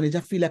can't manage.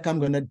 I feel like I'm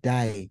going to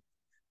die.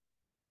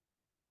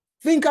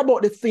 Think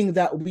about the things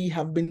that we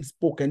have been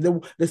spoken,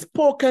 the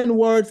spoken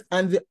words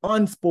and the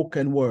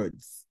unspoken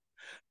words.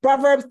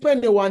 Proverbs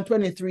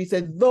 21:23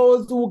 says,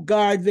 those who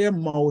guard their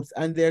mouths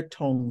and their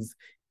tongues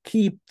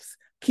keep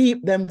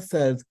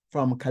themselves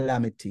from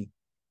calamity.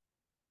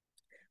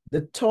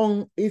 The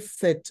tongue is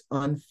set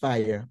on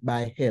fire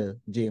by hell,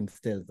 James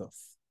tells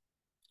us.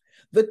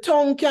 The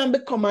tongue can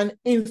become an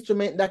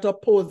instrument that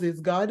opposes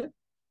God,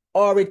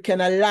 or it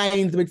can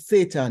align with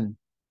Satan.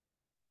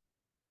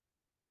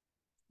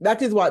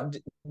 That is what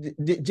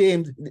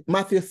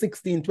Matthew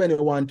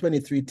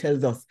 16:21-23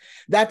 tells us.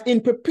 That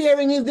in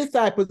preparing his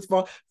disciples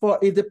for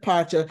his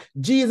departure,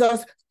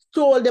 Jesus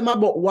told them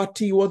about what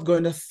he was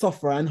going to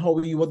suffer and how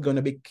he was going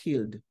to be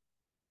killed.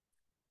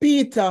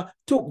 Peter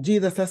took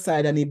Jesus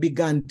aside and he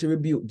began to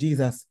rebuke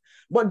Jesus.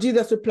 But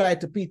Jesus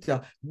replied to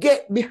Peter,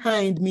 get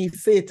behind me,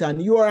 Satan.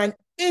 You are an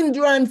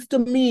hindrance to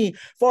me,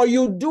 for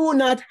you do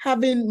not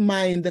have in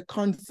mind the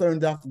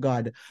concerns of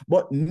God,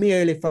 but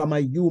merely from a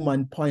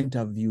human point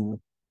of view.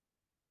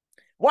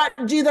 What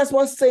Jesus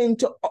was saying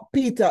to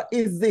Peter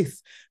is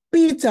this: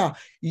 Peter,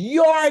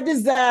 you're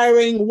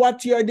desiring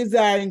what you're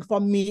desiring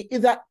from me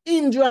is an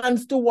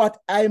hindrance to what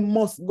I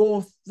must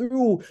go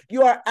through.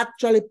 You are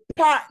actually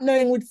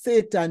partnering with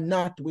Satan,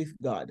 not with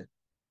God.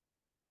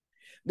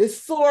 The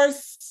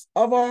source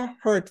of our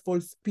hurtful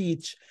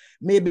speech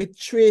may be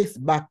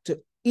traced back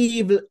to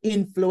evil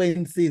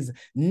influences,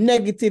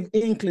 negative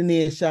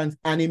inclinations,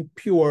 and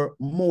impure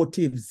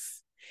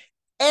motives.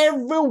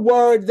 Every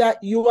word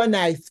that you and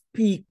I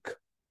speak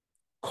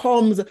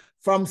comes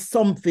from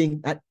something,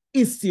 an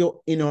issue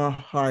in our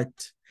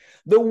heart.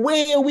 The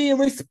way we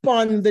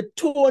respond, the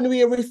tone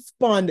we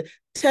respond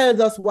tells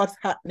us what's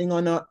happening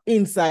on our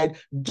inside.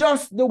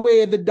 Just the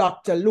way the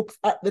doctor looks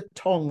at the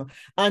tongue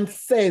and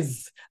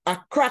says a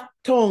cracked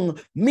tongue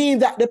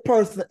means that the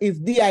person is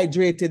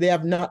dehydrated. They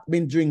have not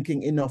been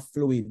drinking enough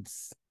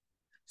fluids.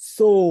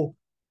 So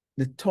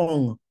the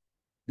tongue,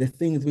 the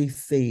things we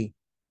say,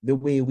 the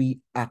way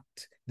we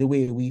act, the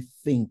way we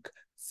think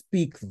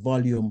speaks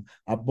volume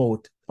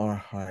about our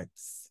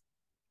hearts.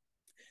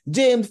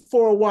 James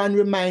 4:1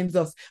 reminds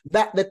us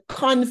that the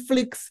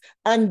conflicts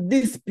and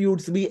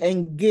disputes we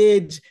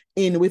engage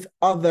in with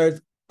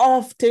others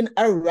often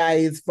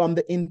arise from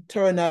the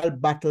internal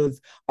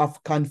battles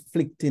of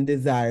conflicting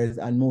desires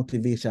and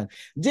motivation.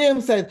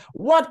 James says,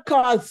 what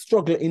caused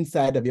struggle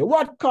inside of you?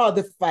 What caused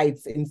the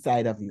fights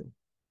inside of you?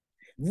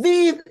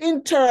 These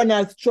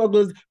internal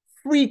struggles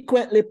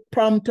frequently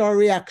prompt our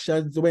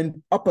reactions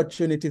when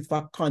opportunities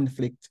for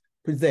conflict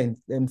present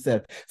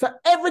themselves. So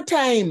every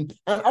time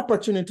an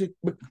opportunity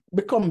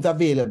becomes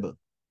available,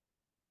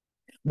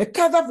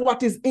 because of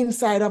what is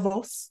inside of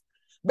us,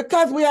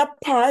 because we are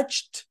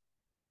parched,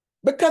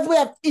 because we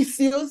have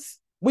issues,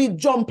 we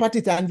jump at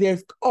it and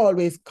there's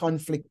always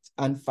conflict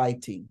and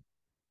fighting.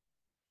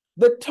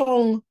 The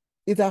tongue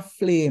is a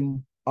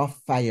flame of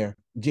fire,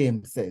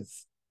 James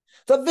says.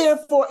 So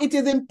therefore, it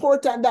is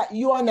important that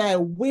you and I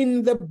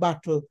win the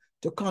battle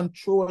to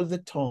control the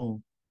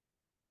tongue.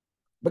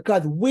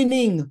 Because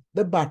winning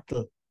the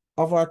battle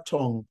of our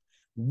tongue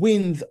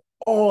wins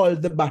all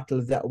the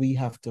battles that we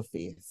have to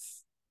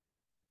face.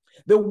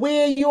 The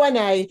way you and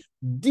I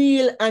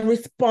deal and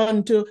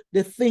respond to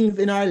the things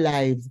in our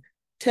lives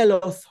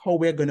tell us how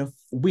we're going to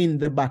win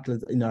the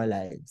battles in our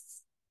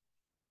lives.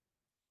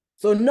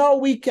 So now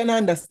we can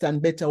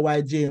understand better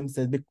why James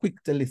says, be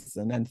quick to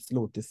listen and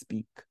slow to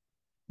speak.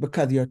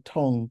 Because your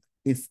tongue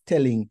is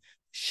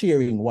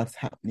sharing what's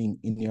happening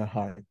in your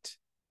heart.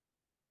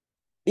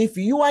 If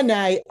you and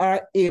I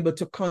are able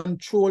to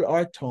control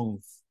our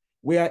tongues,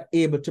 we are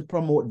able to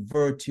promote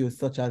virtues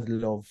such as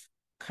love,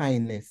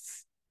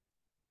 kindness,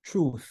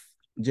 truth,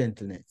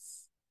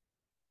 gentleness.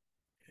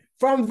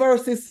 From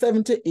verses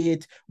 7 to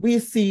 8, we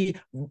see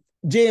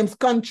James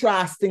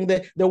contrasting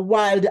the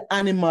wild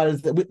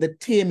animals with the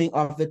taming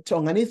of the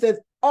tongue. And he says,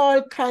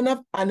 all kinds of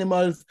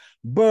animals,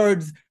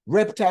 birds,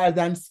 reptiles,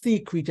 and sea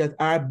creatures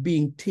are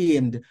being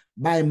tamed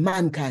by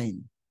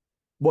mankind,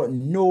 but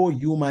no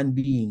human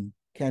being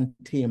can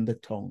tame the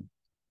tongue.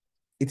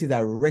 It is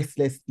a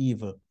restless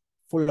evil,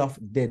 full of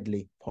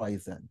deadly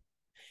poison.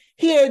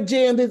 Here,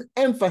 James is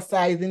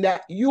emphasizing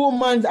that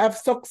humans have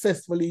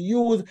successfully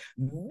used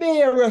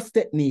various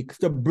techniques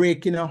to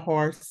break in a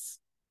horse,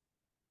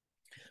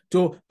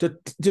 to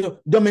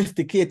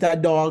domesticate a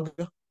dog.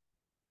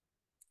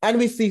 And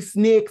we see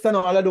snakes and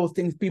all of those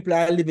things people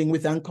are living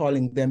with and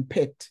calling them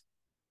pet.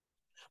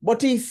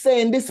 But he's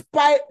saying,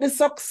 despite the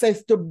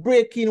success to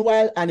break in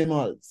wild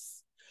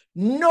animals,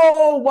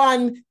 no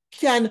one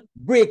can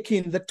break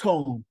in the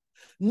tongue.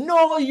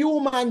 No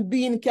human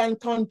being can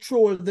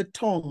control the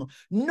tongue.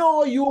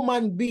 No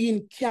human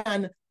being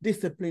can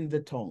discipline the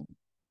tongue.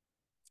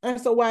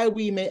 And so why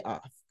we may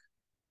ask,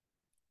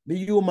 the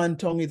human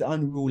tongue is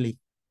unruly.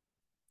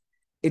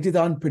 It is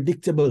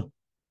unpredictable.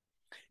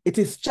 It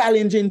is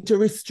challenging to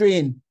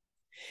restrain.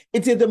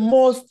 It is the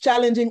most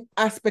challenging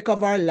aspect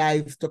of our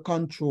lives to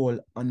control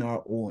on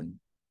our own.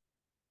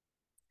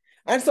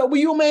 And so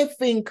you may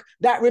think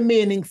that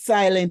remaining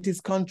silent is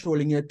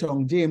controlling your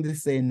tongue. James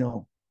is saying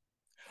no.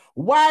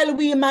 While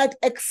we might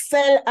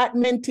excel at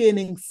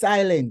maintaining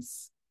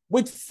silence,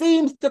 which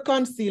seems to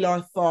conceal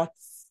our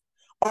thoughts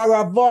or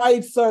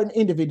avoid certain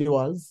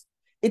individuals,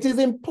 it is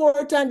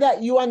important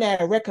that you and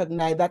I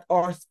recognize that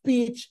our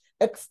speech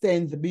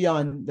extends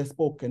beyond the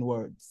spoken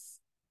words.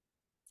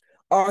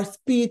 Our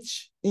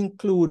speech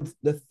includes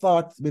the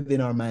thoughts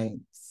within our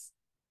minds.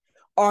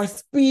 Our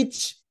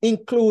speech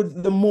includes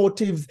the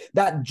motives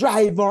that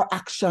drive our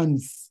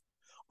actions.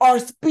 Our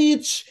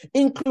speech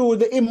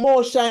includes the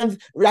emotions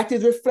that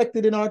is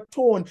reflected in our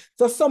tone.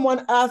 So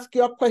someone asks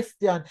you a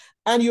question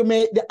and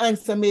the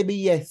answer may be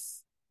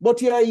yes.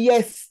 But your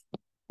yes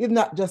is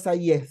not just a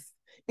yes.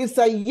 It's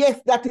a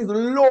yes that is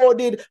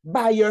loaded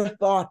by your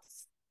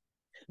thoughts.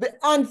 The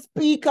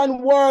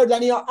unspoken words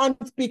and your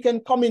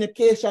unspoken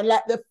communication,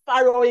 like the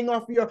furrowing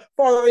of your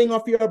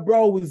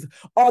brows,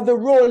 or the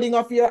rolling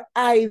of your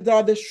eyes,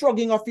 or the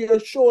shrugging of your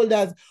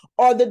shoulders,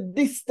 or the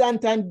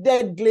distant and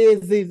dead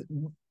gazes,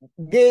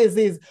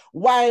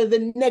 while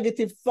the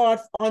negative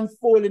thoughts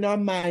unfold in our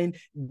mind,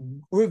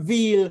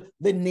 reveal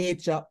the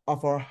nature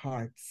of our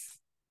hearts.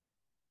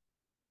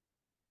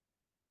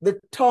 The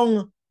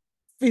tongue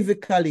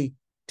physically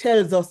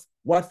tells us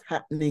what's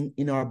happening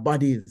in our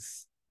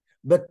bodies.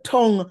 The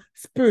tongue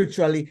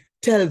spiritually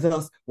tells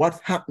us what's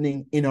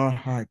happening in our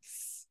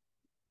hearts.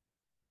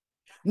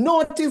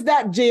 Notice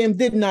that James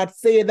did not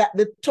say that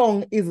the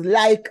tongue is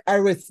like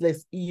a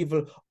restless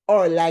evil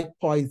or like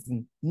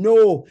poison.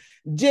 No,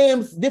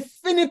 James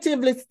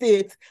definitively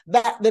states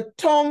that the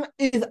tongue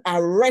is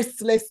a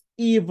restless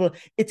evil.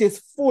 It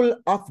is full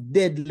of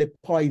deadly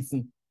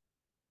poison.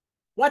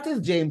 What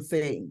is James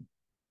saying?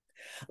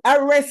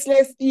 A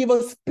restless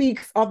evil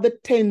speaks of the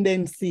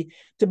tendency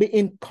to be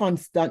in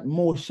constant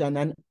motion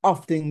and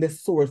often the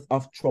source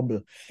of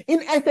trouble.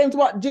 In essence,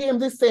 what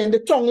James is saying, the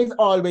tongue is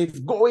always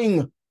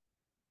going.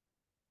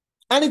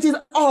 And it is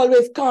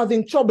always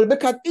causing trouble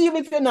because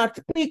even if you're not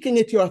speaking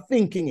it, you're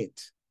thinking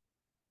it.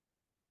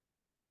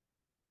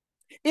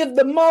 If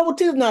the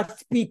mouth is not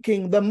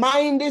speaking, the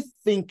mind is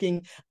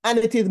thinking, and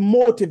it is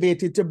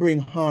motivated to bring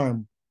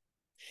harm.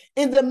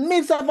 In the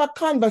midst of a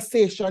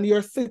conversation,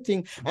 you're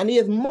sitting, and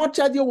as much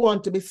as you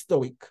want to be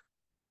stoic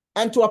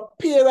and to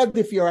appear as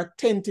if you're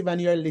attentive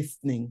and you're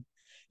listening,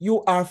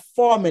 you are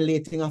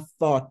formulating a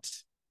thought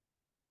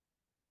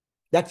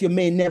that you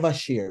may never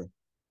share.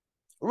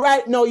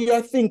 Right now,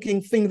 you're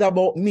thinking things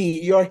about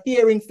me. You're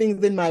hearing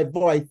things in my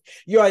voice.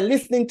 You are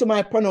listening to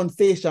my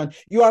pronunciation.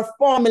 You are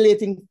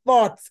formulating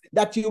thoughts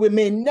that you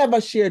may never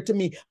share to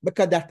me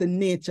because that's the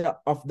nature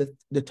of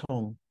the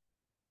tongue.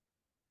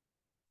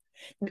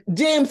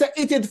 James said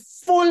it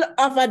is full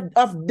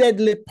of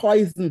deadly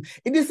poison.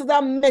 This is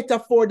a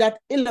metaphor that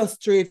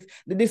illustrates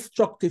the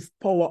destructive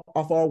power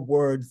of our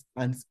words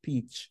and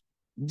speech.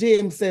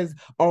 James says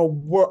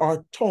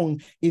our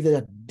tongue is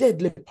a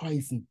deadly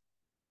poison.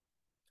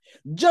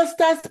 Just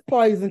as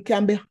poison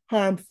can be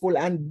harmful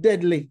and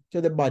deadly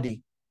to the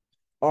body,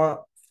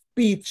 our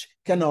speech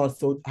can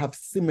also have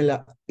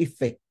similar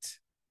effect.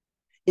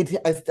 It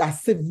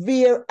has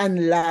severe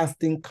and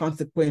lasting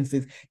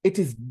consequences. It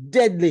is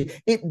deadly.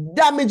 It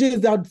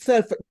damages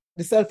the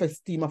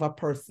self-esteem of a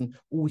person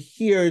who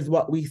hears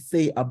what we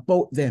say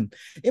about them.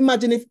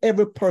 Imagine if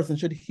every person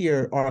should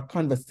hear our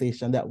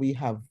conversation that we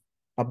have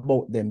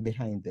about them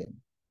behind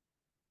them.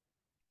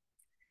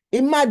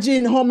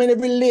 Imagine how many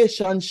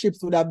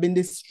relationships would have been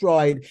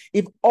destroyed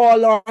if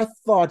all our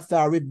thoughts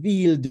are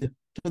revealed to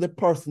the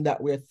person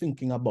that we're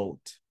thinking about.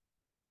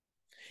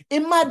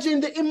 Imagine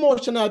the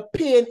emotional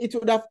pain it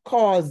would have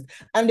caused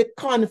and the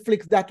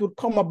conflicts that would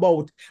come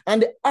about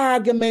and the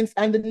arguments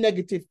and the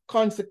negative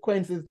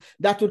consequences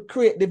that would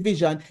create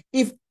division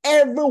if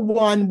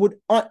everyone would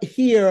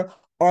hear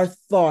our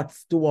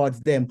thoughts towards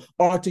them,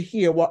 or to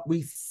hear what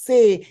we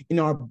say in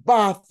our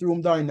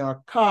bathrooms or in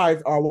our cars,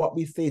 or what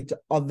we say to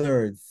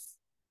others.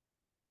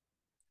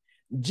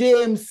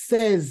 James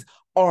says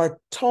our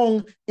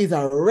tongue is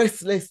a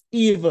restless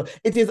evil.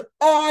 It is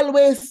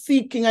always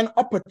seeking an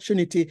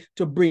opportunity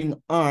to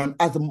bring harm,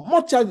 as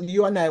much as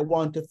you and I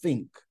want to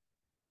think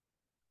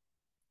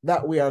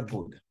that we are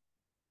good.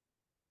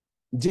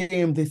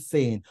 James is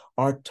saying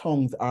our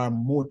tongues are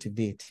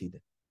motivated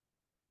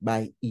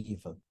by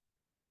evil.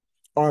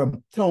 Our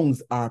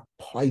tongues are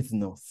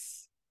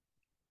poisonous.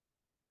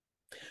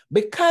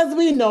 Because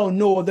we now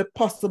know the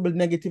possible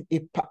negative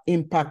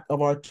impact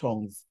of our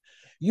tongues,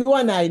 you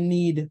and I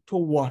need to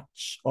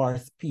watch our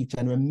speech.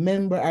 And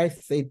remember, I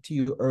said to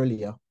you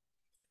earlier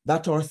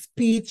that our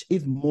speech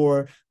is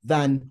more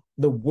than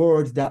the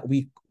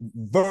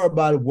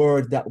verbal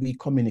words that we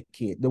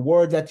communicate, the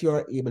words that you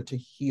are able to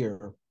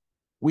hear.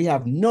 We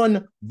have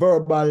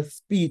non-verbal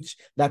speech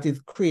that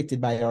is created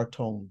by our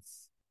tongues.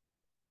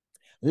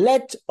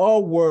 Let our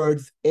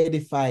words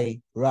edify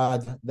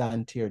rather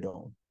than tear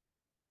down.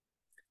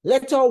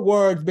 Let our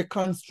words be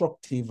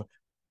constructive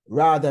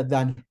rather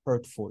than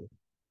hurtful.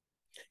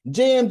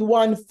 James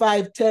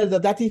 1:5 tells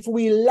us that if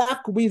we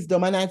lack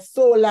wisdom, and I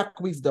so lack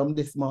wisdom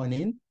this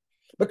morning,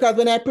 because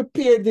when I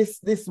prepared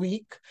this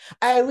week,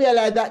 I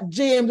realized that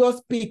James was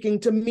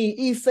speaking to me.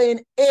 He's saying,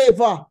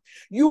 Eva,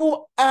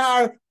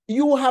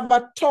 you have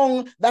a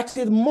tongue that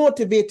is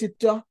motivated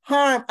to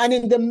harm. And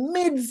in the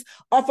midst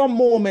of a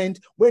moment,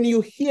 when you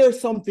hear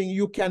something,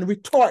 you can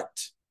retort.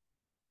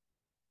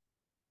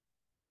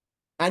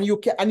 And you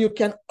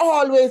can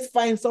always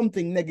find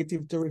something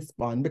negative to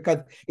respond,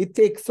 because it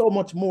takes so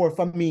much more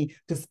for me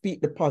to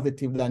speak the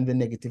positive than the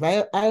negative.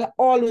 I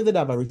always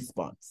have a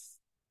response.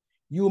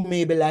 You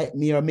may be like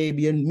me, or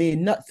maybe you may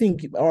not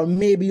think, or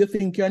maybe you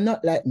think you're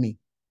not like me.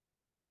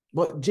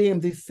 But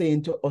James is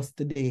saying to us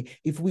today,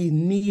 if we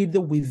need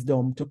the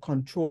wisdom to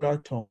control our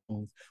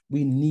tongues,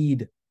 we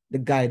need the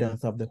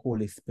guidance of the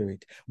Holy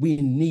Spirit. We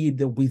need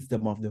the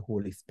wisdom of the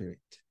Holy Spirit.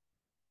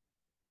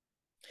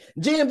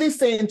 James is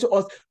saying to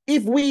us,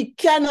 if we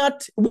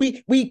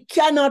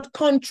cannot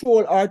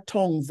control our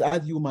tongues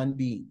as human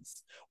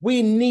beings,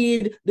 we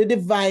need the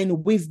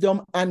divine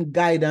wisdom and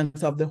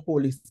guidance of the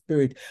Holy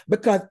Spirit,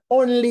 because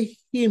only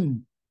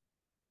Him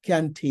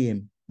can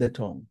tame the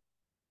tongue.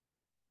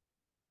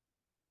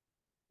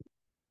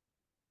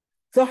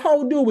 So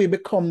how do we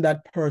become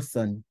that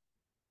person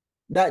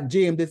that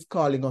James is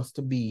calling us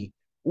to be,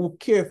 who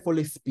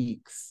carefully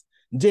speaks?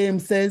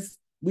 James says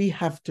we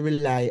have to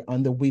rely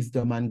on the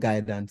wisdom and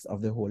guidance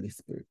of the Holy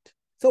Spirit.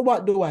 So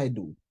what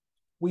do?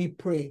 We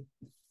pray.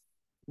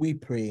 We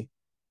pray.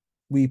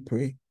 We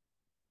pray.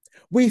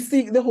 We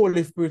seek the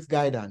Holy Spirit's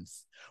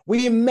guidance.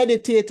 We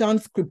meditate on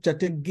scripture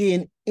to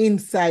gain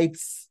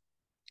insights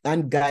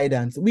and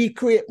guidance. We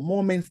create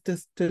moments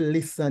to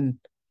listen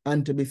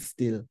and to be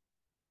still.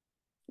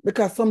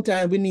 Because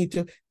sometimes we need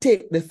to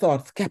take the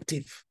thoughts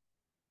captive.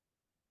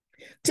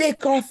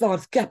 Take our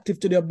thoughts captive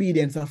to the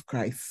obedience of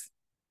Christ.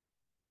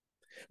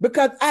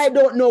 Because I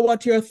don't know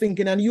what you're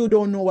thinking and you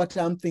don't know what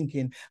I'm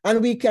thinking.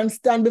 And we can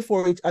stand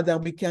before each other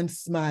and we can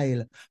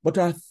smile, but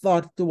our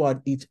thoughts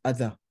toward each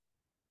other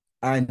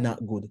are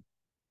not good.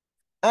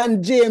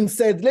 And James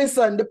said,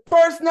 listen, the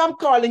person I'm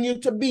calling you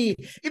to be,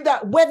 is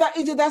that whether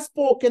it is a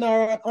spoken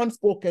or an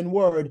unspoken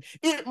word,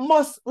 it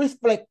must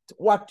reflect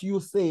what you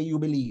say you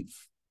believe.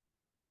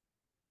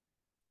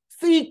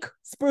 Seek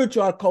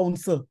spiritual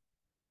counsel.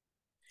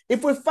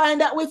 If we find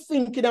that we're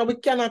thinking that we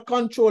cannot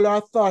control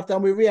our thoughts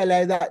and we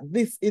realize that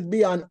this is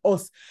beyond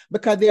us,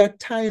 because there are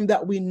times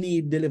that we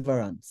need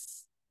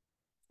deliverance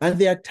and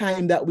there are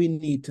times that we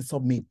need to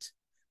submit.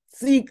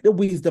 Seek the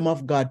wisdom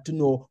of God to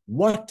know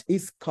what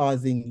is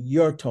causing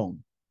your tongue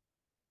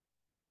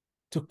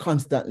to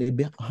constantly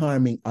be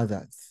harming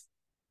others,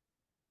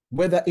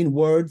 whether in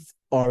words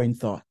or in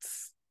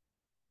thoughts.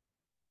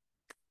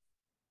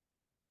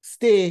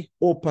 Stay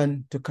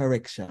open to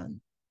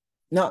correction.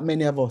 Not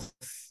many of us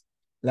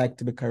like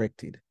to be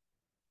corrected.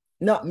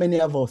 Not many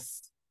of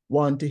us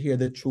want to hear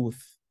the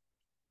truth.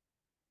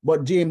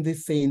 But James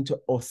is saying to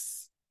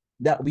us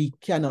that we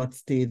cannot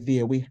stay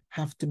there. We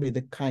have to be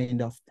the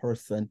kind of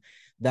person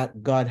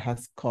that God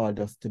has called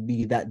us to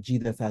be, that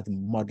Jesus has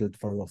modeled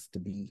for us to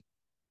be.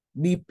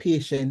 Be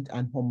patient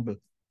and humble.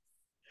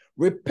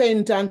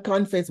 Repent and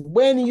confess.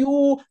 When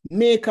you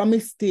make a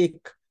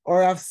mistake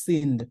or have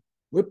sinned,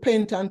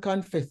 repent and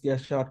confess your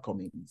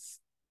shortcomings.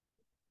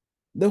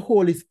 The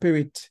Holy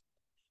Spirit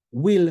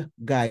will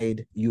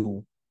guide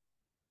you.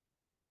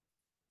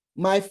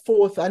 My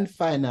fourth and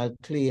final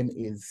claim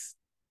is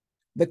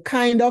the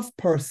kind of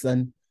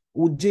person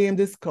who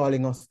James is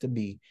calling us to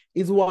be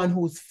is one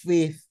whose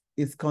faith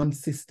is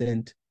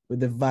consistent with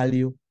the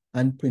value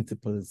and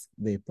principles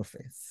they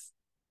profess.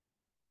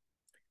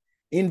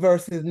 In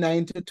verses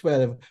 9 to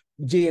 12,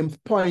 James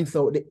points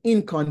out the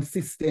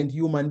inconsistent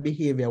human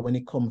behavior when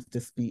it comes to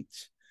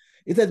speech.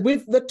 It says,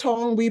 with the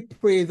tongue we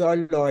praise our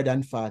Lord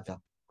and Father,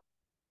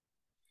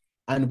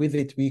 and with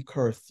it we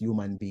curse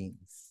human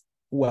beings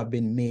who have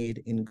been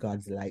made in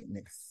God's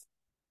likeness.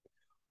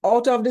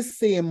 Out of the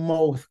same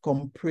mouth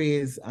come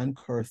praise and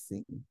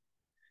cursing.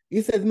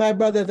 He says, my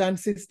brothers and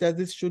sisters,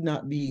 this should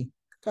not be,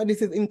 because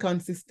this is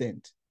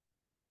inconsistent.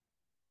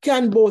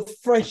 Can both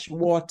fresh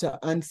water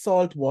and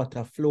salt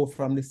water flow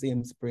from the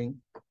same spring?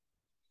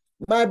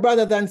 My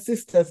brothers and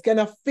sisters, can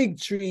a fig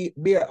tree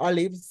bear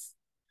olives?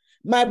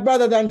 My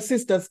brothers and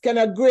sisters, can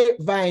a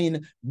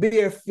grapevine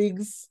bear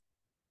figs?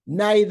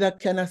 Neither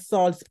can a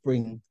salt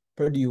spring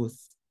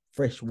produce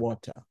fresh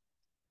water.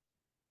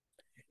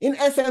 In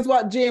essence,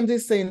 what James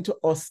is saying to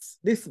us,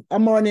 this a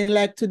morning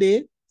like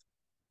today,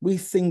 we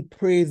sing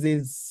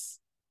praises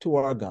to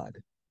our God.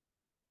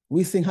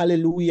 We sing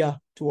hallelujah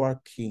to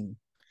our King.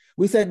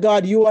 We say,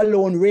 God, you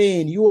alone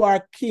reign. You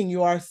are King.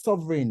 You are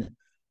sovereign.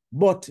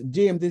 But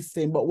James is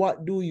saying, but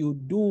what do you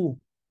do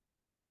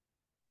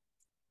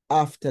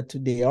after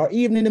today? Or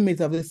even in the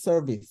midst of the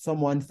service,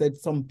 someone said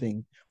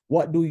something.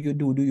 What do you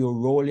do? Do you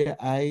roll your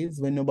eyes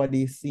when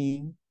nobody is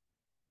seeing?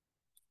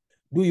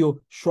 Do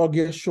you shrug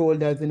your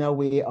shoulders in a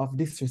way of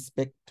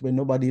disrespect when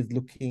nobody is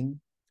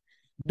looking?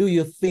 Do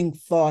you think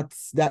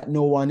thoughts that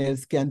no one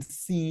else can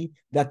see,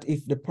 that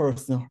if the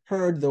person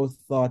heard those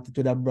thoughts, it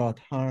would have brought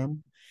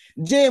harm?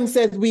 James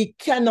says we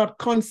cannot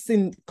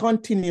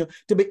continue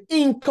to be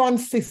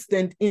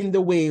inconsistent in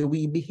the way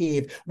we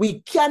behave.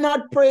 We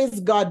cannot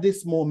praise God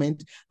this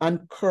moment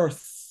and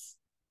curse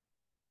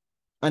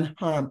and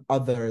harm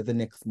others the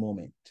next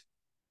moment.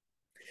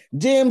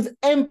 James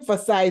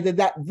emphasizes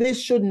that this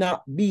should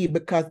not be,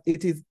 because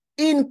it is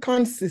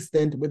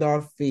inconsistent with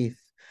our faith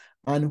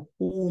and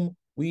whom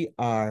we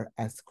are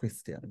as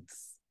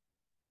Christians.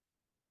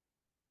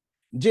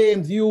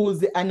 James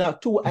used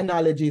two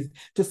analogies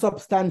to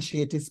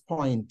substantiate his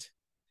point.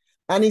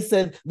 And he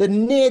said the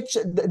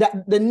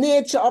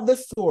nature of the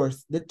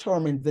source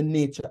determines the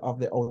nature of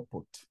the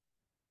output.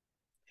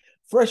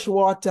 Fresh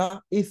water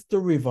is to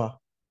river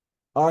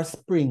or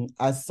spring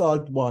as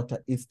salt water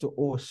is to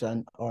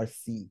ocean or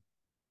sea.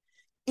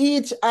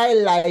 Each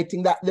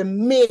highlighting that the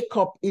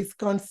makeup is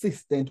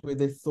consistent with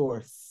the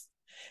source.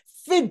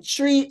 Fig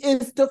tree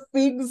is to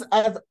figs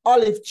as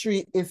olive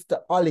tree is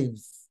to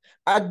olives.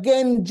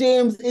 Again,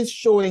 James is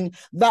showing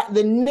that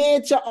the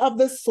nature of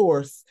the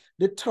source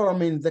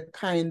determines the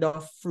kind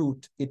of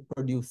fruit it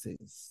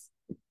produces.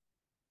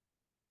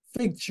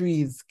 Fig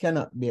trees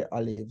cannot bear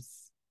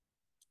olives.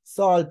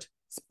 Salt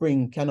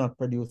spring cannot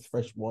produce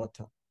fresh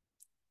water.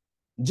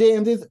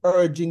 James is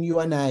urging you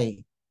and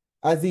I,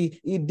 as he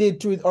did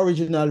to his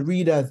original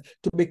readers,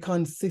 to be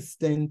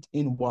consistent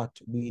in what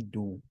we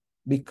do.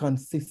 Be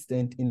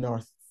consistent in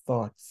our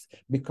thoughts.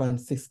 Be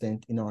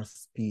consistent in our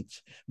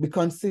speech. Be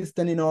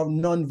consistent in our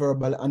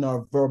nonverbal and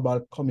our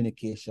verbal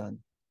communication.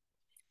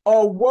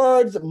 Our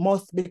words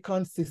must be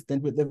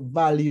consistent with the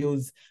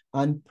values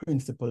and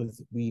principles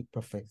we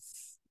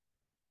profess.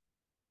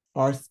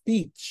 Our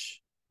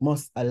speech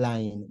must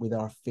align with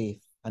our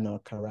faith and our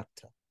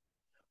character.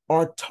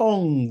 Our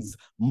tongues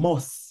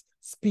must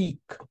speak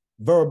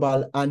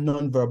verbal and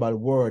nonverbal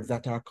words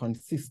that are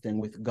consistent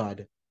with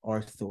God,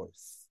 our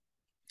source.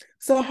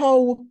 So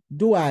how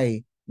do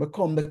I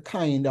become the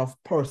kind of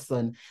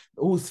person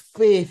whose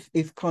faith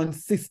is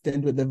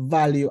consistent with the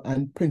value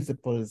and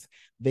principles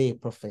they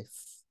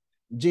profess.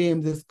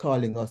 James is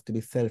calling us to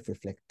be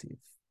self-reflective.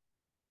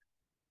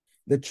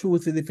 The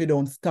truth is, if you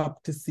don't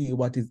stop to see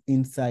what is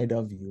inside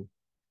of you,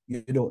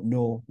 you don't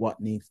know what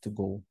needs to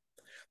go.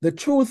 The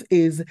truth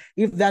is,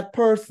 if that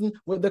person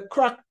with the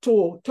cracked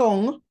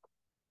tongue,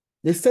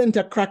 the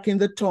center crack in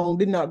the tongue,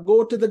 did not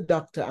go to the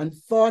doctor and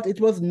thought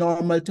it was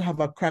normal to have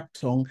a cracked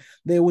tongue,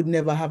 they would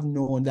never have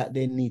known that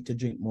they need to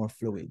drink more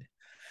fluid.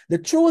 The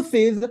truth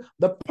is,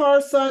 the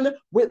person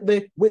with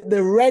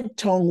the red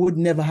tongue would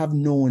never have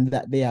known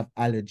that they have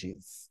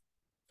allergies.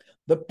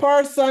 The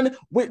person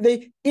with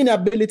the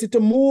inability to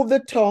move the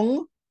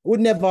tongue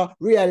would never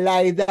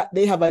realize that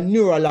they have a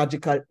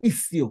neurological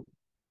issue.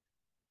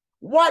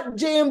 What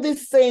James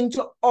is saying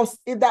to us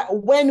is that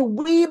when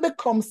we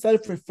become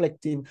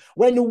self-reflective,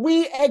 when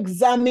we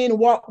examine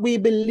what we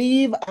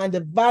believe and the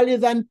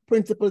values and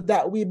principles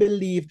that we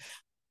believe,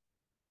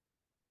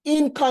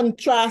 in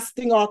contrast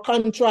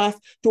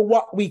to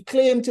what we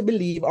claim to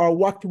believe or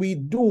what we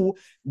do,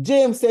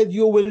 James said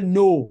you will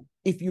know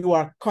if you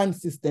are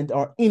consistent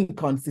or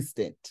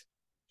inconsistent.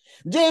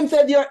 James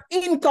said your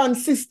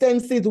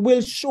inconsistencies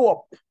will show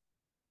up.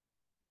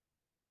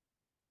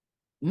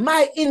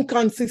 My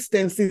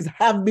inconsistencies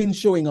have been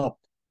showing up.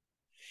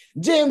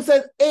 James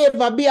says,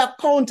 Ava, be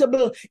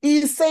accountable.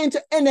 He's saying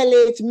to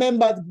NLH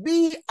members,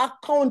 be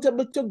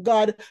accountable to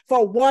God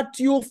for what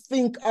you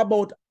think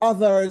about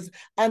others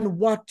and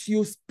what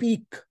you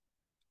speak.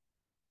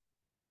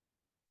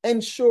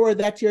 Ensure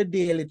that your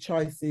daily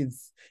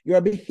choices,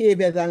 your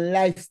behaviors and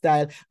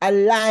lifestyle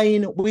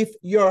align with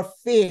your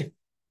faith.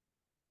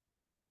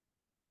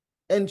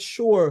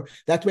 Ensure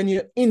that when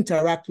you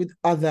interact with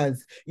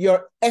others,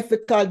 your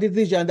ethical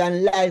decisions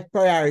and life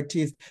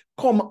priorities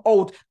come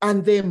out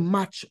and they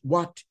match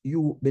what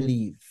you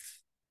believe.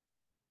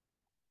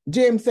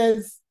 James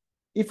says,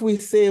 if we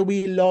say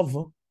we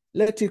love,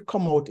 let it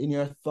come out in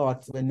your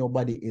thoughts when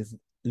nobody is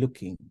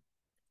looking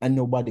and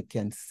nobody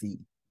can see.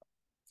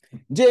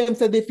 James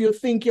said, if you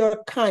think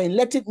you're kind,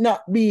 let it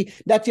not be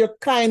that your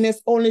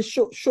kindness only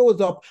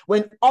shows up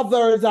when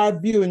others are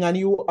viewing and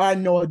you are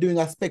now doing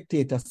a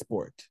spectator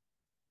sport.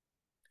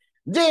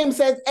 James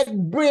says,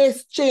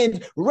 embrace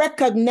change.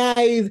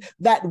 Recognize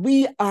that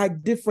we are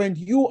different.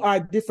 You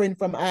are different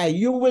from I.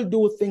 You will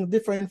do things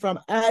different from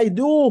I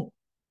do.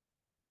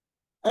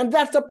 And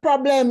that's a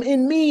problem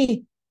in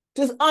me,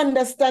 to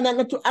understand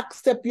and to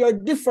accept your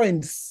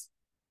difference.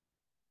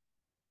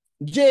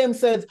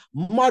 James says,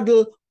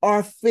 model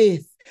our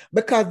faith,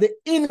 because the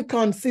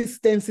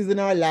inconsistencies in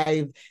our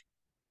lives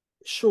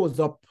shows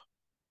up.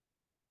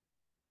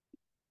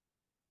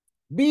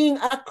 Being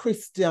a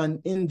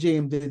Christian, in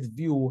James's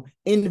view,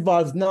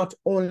 involves not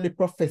only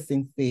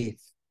professing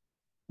faith,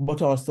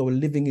 but also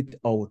living it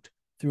out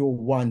through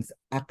one's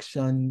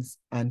actions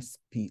and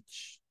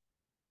speech.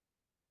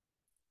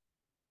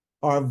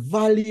 Our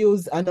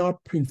values and our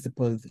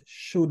principles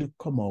should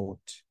come out,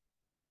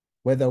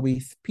 whether we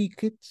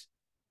speak it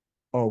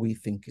or we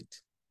think it.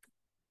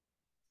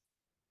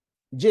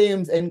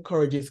 James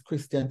encourages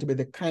Christians to be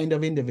the kind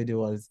of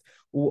individuals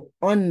who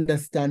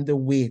understand the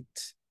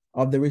weight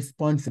of the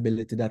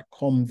responsibility that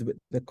comes with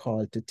the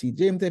call to teach.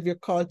 James, if you're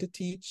called to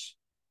teach,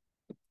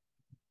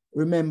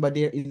 remember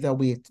there is a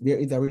weight, there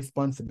is a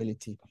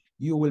responsibility.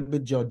 You will be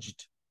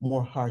judged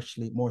more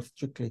harshly, more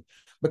strictly,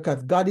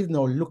 because God is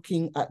now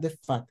looking at the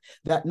fact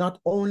that not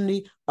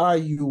only are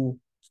you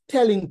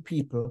telling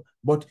people,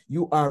 but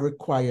you are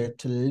required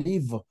to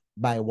live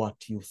by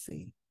what you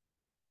say.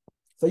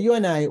 So you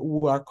and I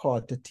who are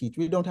called to teach,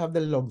 we don't have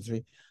the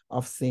luxury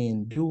of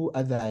saying, do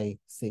as I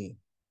say,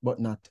 but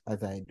not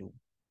as I do.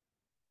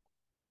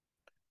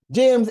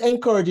 James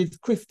encourages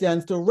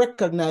Christians to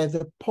recognize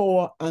the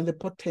power and the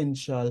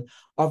potential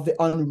of the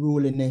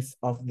unruliness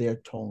of their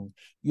tongue.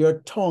 Your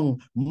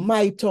tongue,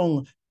 my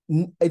tongue,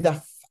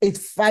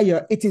 it's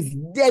fire, it is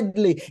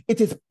deadly, it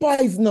is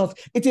poisonous,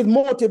 it is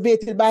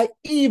motivated by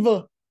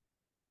evil.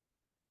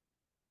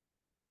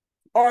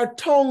 Our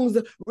tongues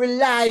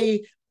rely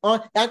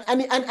on,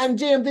 and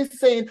James is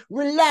saying,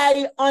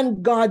 rely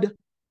on God,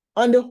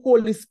 on the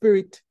Holy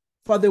Spirit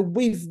for the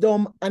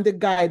wisdom and the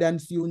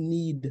guidance you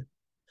need.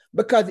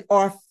 Because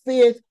our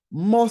faith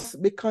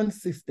must be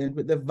consistent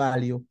with the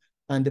value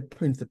and the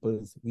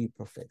principles we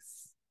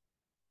profess.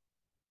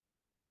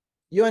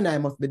 You and I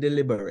must be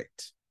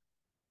deliberate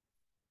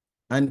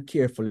and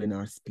careful in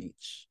our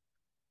speech.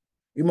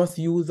 We must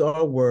use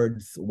our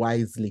words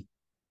wisely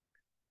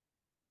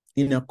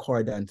in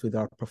accordance with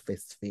our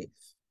professed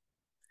faith.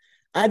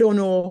 I don't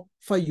know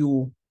for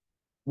you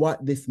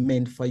what this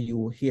meant for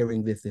you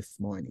hearing this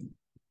morning.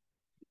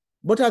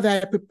 But as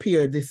I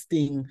prepared this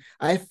thing,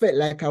 I felt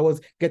like I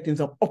was getting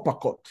some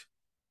uppercut.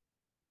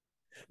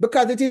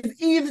 Because it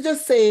is easy to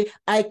say,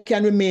 I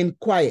can remain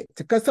quiet.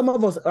 Because some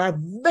of us are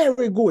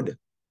very good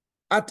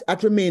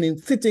at remaining,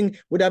 sitting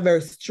with a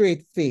very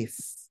straight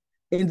face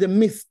in the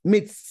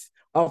midst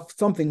of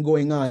something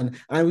going on.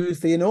 And we will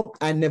say, you know,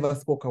 I never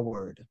spoke a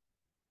word.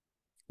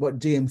 But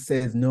James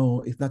says,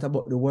 no, it's not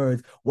about the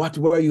words. What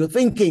were you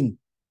thinking?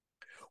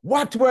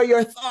 What were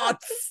your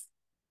thoughts?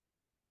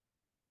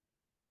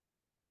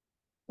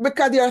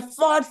 Because your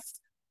thoughts,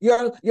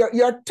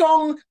 your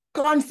tongue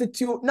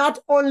constitute not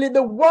only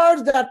the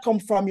words that come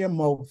from your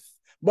mouth,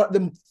 but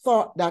the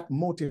thought that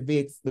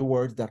motivates the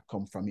words that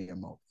come from your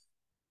mouth.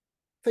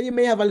 So you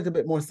may have a little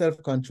bit more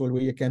self-control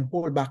where you can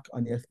hold back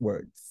on your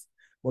words.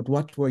 But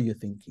what were you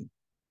thinking?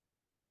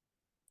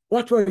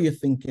 What were you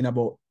thinking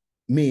about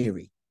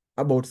Mary,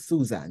 about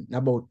Susan,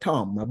 about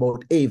Tom,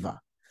 about Ava?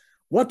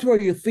 What were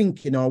you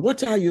thinking, or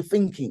what are you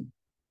thinking?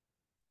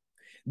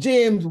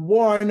 James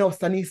warned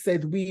us and he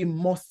said we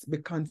must be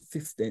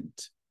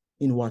consistent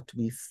in what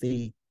we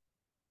say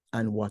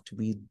and what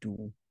we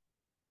do.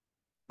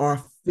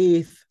 Our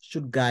faith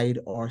should guide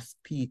our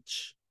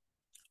speech.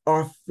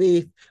 Our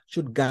faith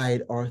should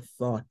guide our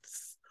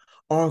thoughts.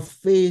 Our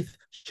faith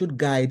should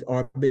guide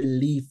our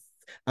beliefs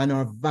and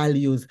our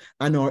values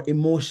and our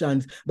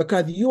emotions,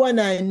 because you and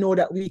I know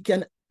that we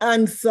can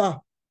answer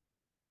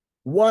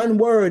one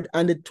word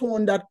and the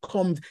tone that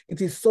comes, it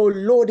is so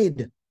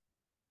loaded.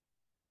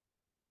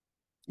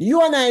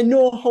 You and I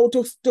know how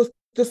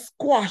to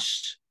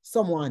squash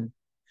someone.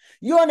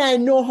 You and I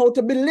know how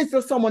to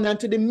belittle someone and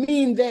to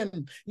demean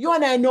them. You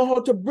and I know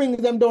how to bring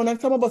them down, and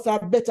some of us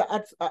are better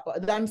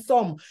than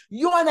some.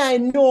 You and I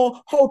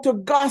know how to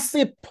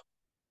gossip.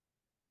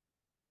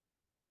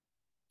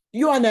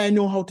 You and I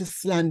know how to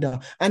slander.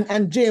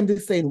 And James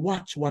is saying,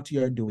 watch what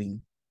you're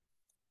doing.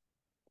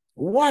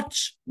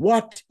 Watch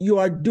what you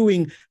are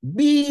doing.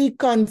 Be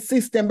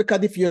consistent,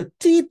 because if you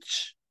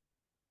teach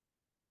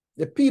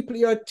the people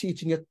you're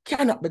teaching, you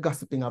cannot be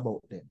gossiping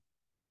about them.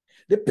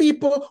 The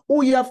people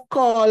who you have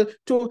called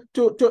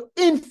to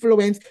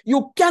influence,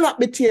 you cannot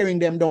be tearing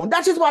them down.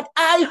 That is what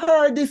I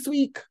heard this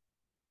week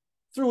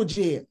through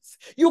James.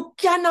 You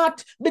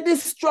cannot be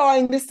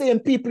destroying the same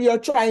people you're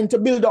trying to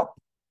build up.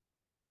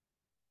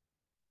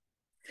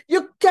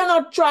 You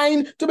cannot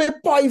try to be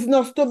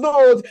poisonous to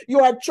those you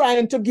are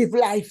trying to give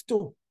life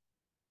to.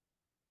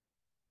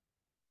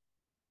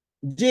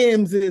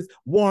 James's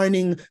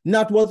warning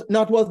was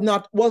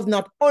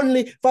not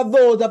only for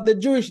those of the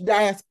Jewish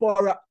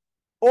diaspora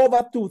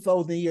over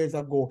 2,000 years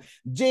ago.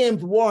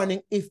 James'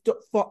 warning is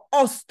for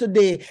us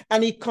today,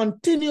 and he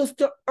continues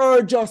to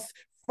urge us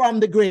from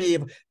the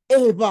grave.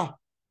 Ava,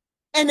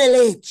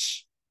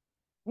 NLH,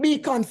 be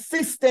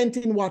consistent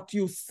in what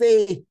you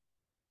say.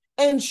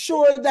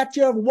 Ensure that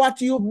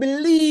what you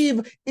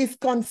believe is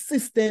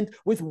consistent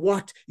with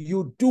what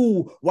you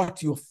do,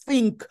 what you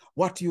think,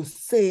 what you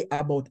say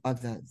about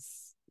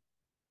others.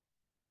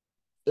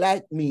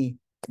 Like me,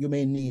 you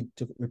may need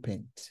to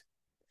repent.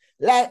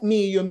 Like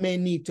me, you may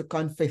need to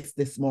confess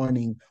this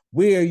morning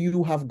where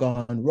you have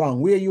gone wrong,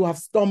 where you have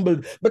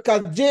stumbled,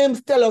 because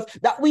James tells us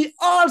that we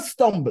all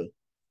stumble.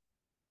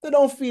 So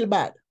don't feel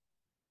bad.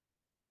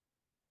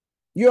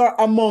 You're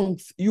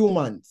amongst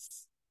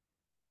humans.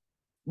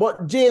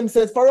 But James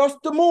says for us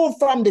to move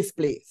from this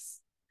place,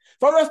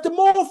 for us to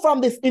move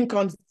from this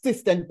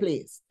inconsistent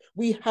place,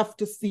 we have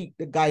to seek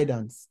the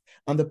guidance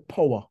and the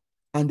power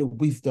and the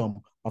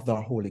wisdom of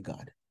our holy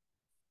God.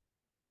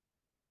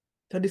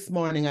 So this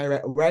morning,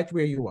 right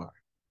where you are,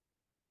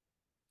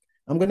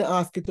 I'm going to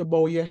ask you to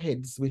bow your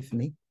heads with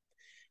me.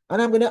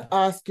 And I'm going to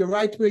ask you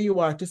right where you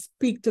are to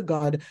speak to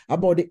God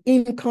about the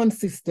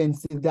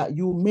inconsistencies that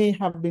you may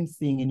have been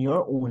seeing in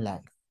your own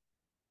life.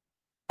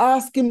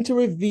 Ask him to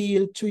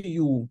reveal to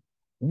you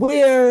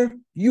where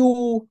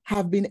you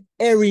have been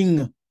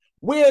erring,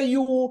 where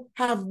you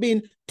have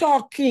been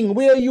talking,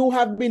 where you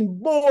have been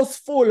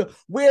boastful,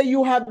 where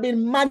you have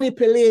been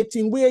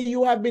manipulating, where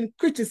you have been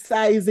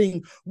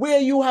criticizing,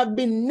 where you have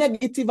been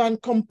negative and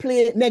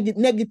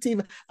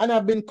negative and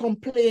have been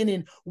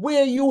complaining,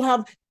 where you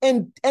have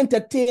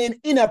entertained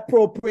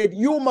inappropriate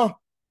humor.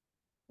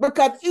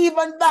 Because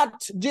even that,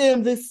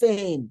 James is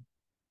saying,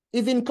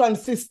 is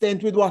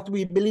inconsistent with what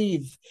we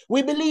believe.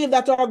 We believe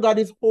that our God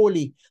is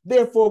holy.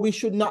 Therefore, we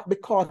should not be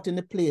caught in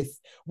a place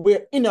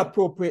where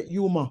inappropriate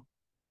humor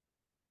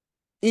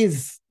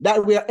is,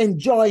 that we are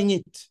enjoying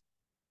it.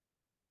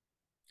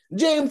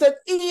 James said,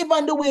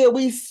 even the way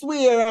we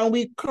swear and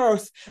we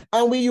curse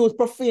and we use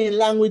profane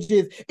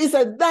languages, he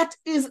said that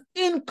is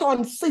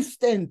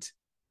inconsistent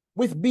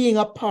with being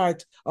a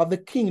part of the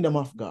kingdom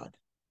of God.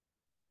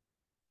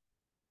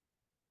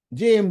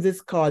 James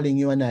is calling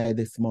you and I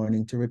this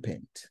morning to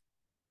repent.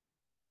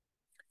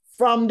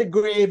 From the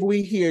grave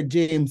we hear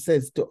James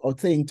saying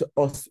to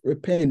us,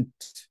 repent,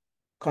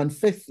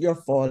 confess your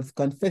faults,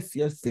 confess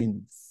your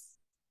sins,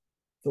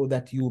 so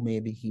that you may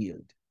be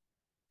healed.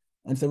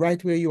 And so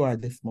right where you are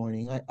this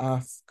morning, I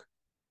ask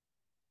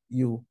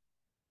you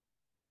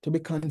to be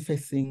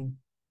confessing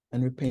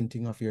and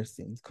repenting of your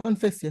sins.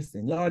 Confess your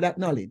sin. Lord,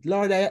 acknowledge.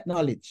 Lord, I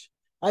acknowledge.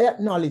 I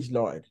acknowledge,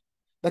 Lord,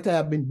 that I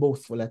have been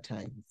boastful at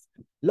times.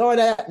 Lord,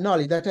 I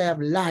acknowledge that I have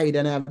lied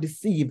and I have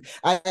deceived.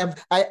 I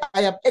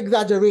have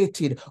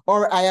exaggerated,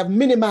 or I have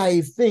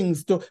minimized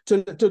things to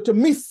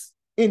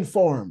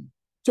misinform,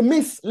 to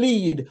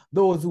mislead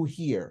those who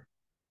hear.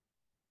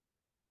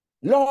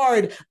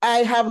 Lord, I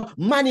have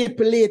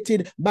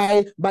manipulated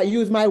by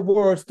use my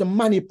words to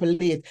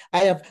manipulate.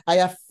 I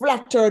have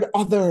flattered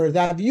others.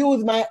 I've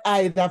used my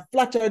eyes. I've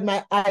flattered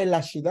my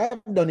eyelashes.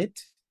 I've done it,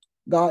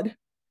 God,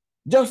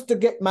 just to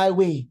get my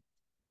way.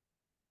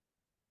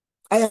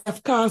 I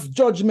have cast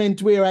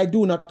judgment where I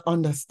do not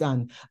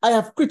understand. I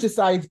have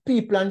criticized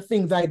people and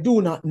things I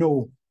do not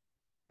know.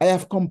 I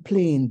have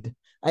complained.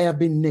 I have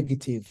been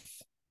negative.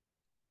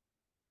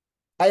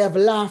 I have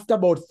laughed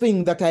about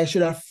things that I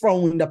should have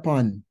frowned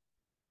upon.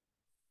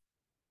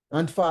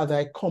 And Father,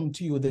 I come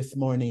to you this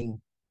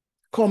morning.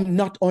 Come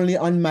not only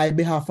on my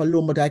behalf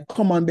alone, but I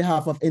come on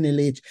behalf of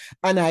NLH,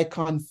 and I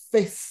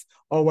confess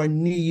our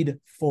need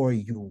for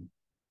you.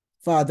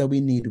 Father,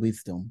 we need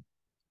wisdom.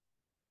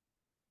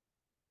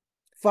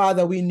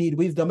 Father, we need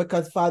wisdom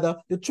because, Father,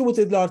 the truth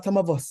is, Lord, some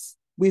of us,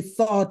 we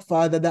thought,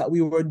 Father, that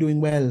we were doing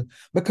well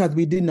because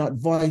we did not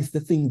voice the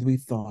things we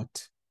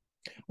thought.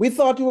 We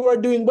thought we were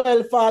doing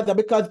well, Father,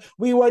 because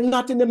we were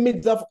not in the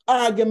midst of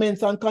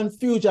arguments and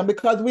confusion,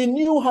 because we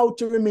knew how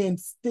to remain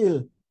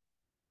still.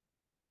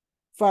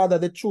 Father,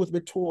 the truth be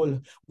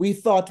told, we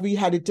thought we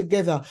had it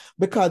together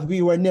because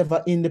we were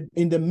never in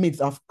the midst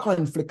of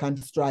conflict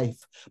and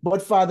strife.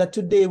 But Father,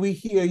 today we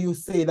hear you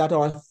say that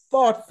our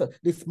thoughts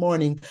this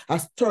morning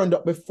has turned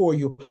up before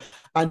you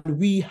and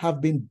we have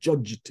been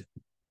judged.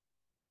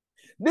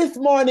 This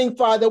morning,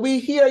 Father, we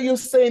hear you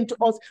saying to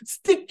us,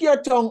 stick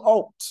your tongue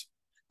out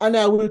and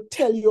I will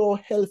tell you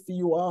how healthy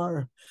you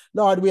are.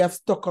 Lord, we have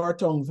stuck our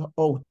tongues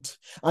out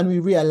and we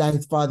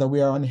realize, Father,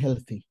 we are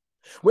unhealthy.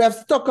 We have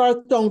stuck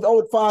our tongues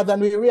out, Father,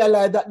 and we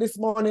realize that this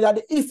morning that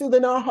the issues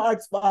in our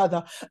hearts,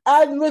 Father,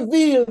 has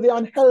revealed the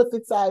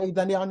unhealthy side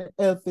and the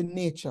unhealthy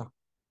nature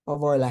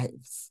of our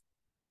lives.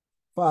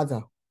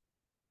 Father,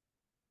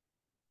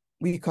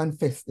 we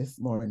confess this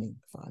morning,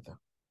 Father.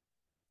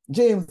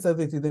 James says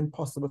it is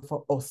impossible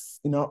for us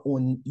in our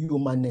own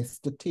humanness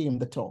to tame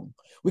the tongue.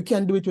 We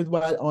can do it with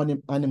wild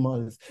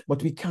animals,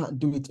 but we can't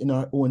do it in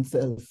our own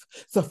self.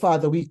 So,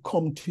 Father, we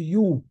come to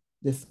you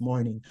this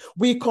morning.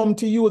 We come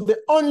to you, the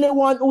only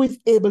one who is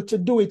able to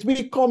do it.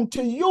 We come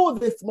to you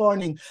this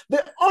morning,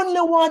 the only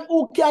one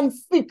who can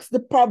fix the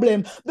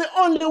problem, the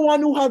only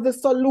one who has the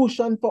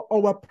solution for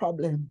our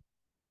problem.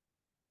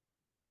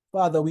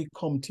 Father, we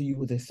come to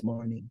you this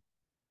morning.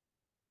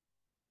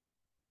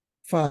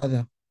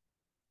 Father,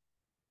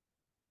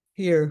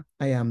 here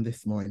I am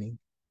this morning.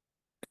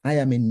 I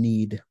am in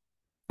need.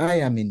 I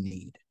am in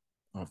need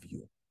of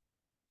you.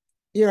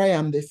 Here I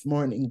am this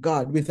morning,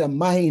 God, with a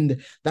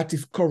mind that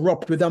is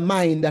corrupt, with a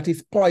mind that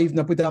is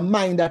poisonous, with a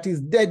mind that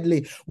is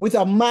deadly, with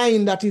a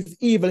mind that is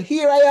evil.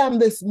 Here I am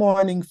this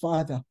morning,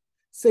 Father,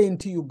 saying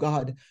to you,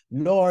 God,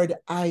 Lord,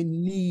 I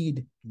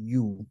need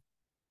you.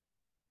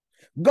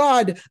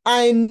 God,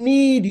 I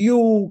need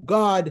you,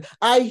 God.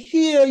 I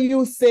hear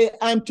you say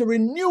I'm to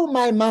renew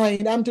my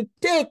mind. I'm to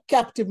take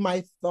captive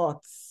my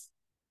thoughts.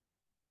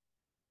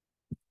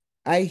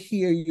 I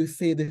hear you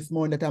say this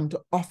morning that I'm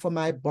to offer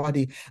my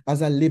body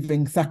as a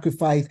living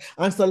sacrifice.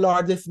 And so,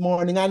 Lord, this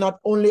morning, I not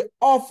only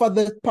offer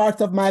the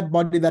parts of my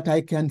body that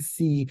I can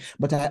see,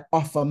 but I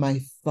offer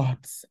my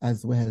thoughts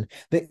as well,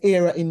 the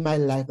area in my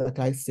life that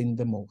I sin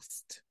the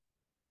most.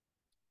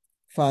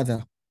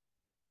 Father,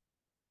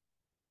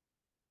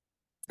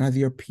 as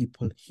your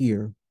people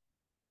hear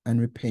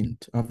and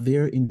repent of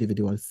their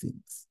individual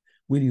sins,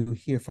 will you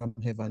hear from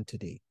heaven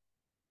today?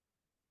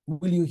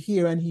 Will you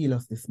hear and heal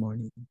us this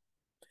morning?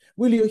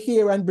 Will you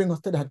hear and bring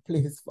us to that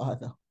place,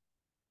 Father?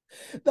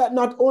 That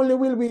not only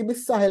will we be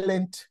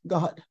silent,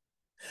 God,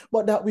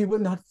 but that we will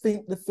not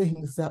think the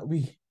things that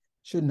we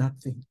should not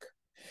think.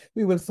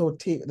 We will so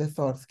take the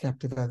thoughts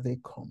captive as they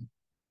come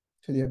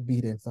to the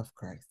obedience of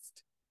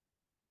Christ.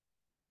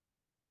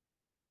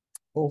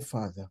 Oh,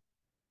 Father,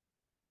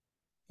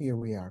 here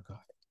we are, God.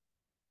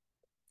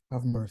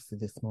 Have mercy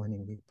this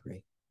morning, we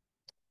pray.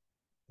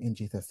 In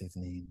Jesus'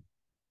 name,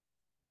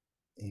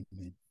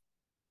 amen.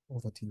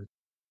 Over to you.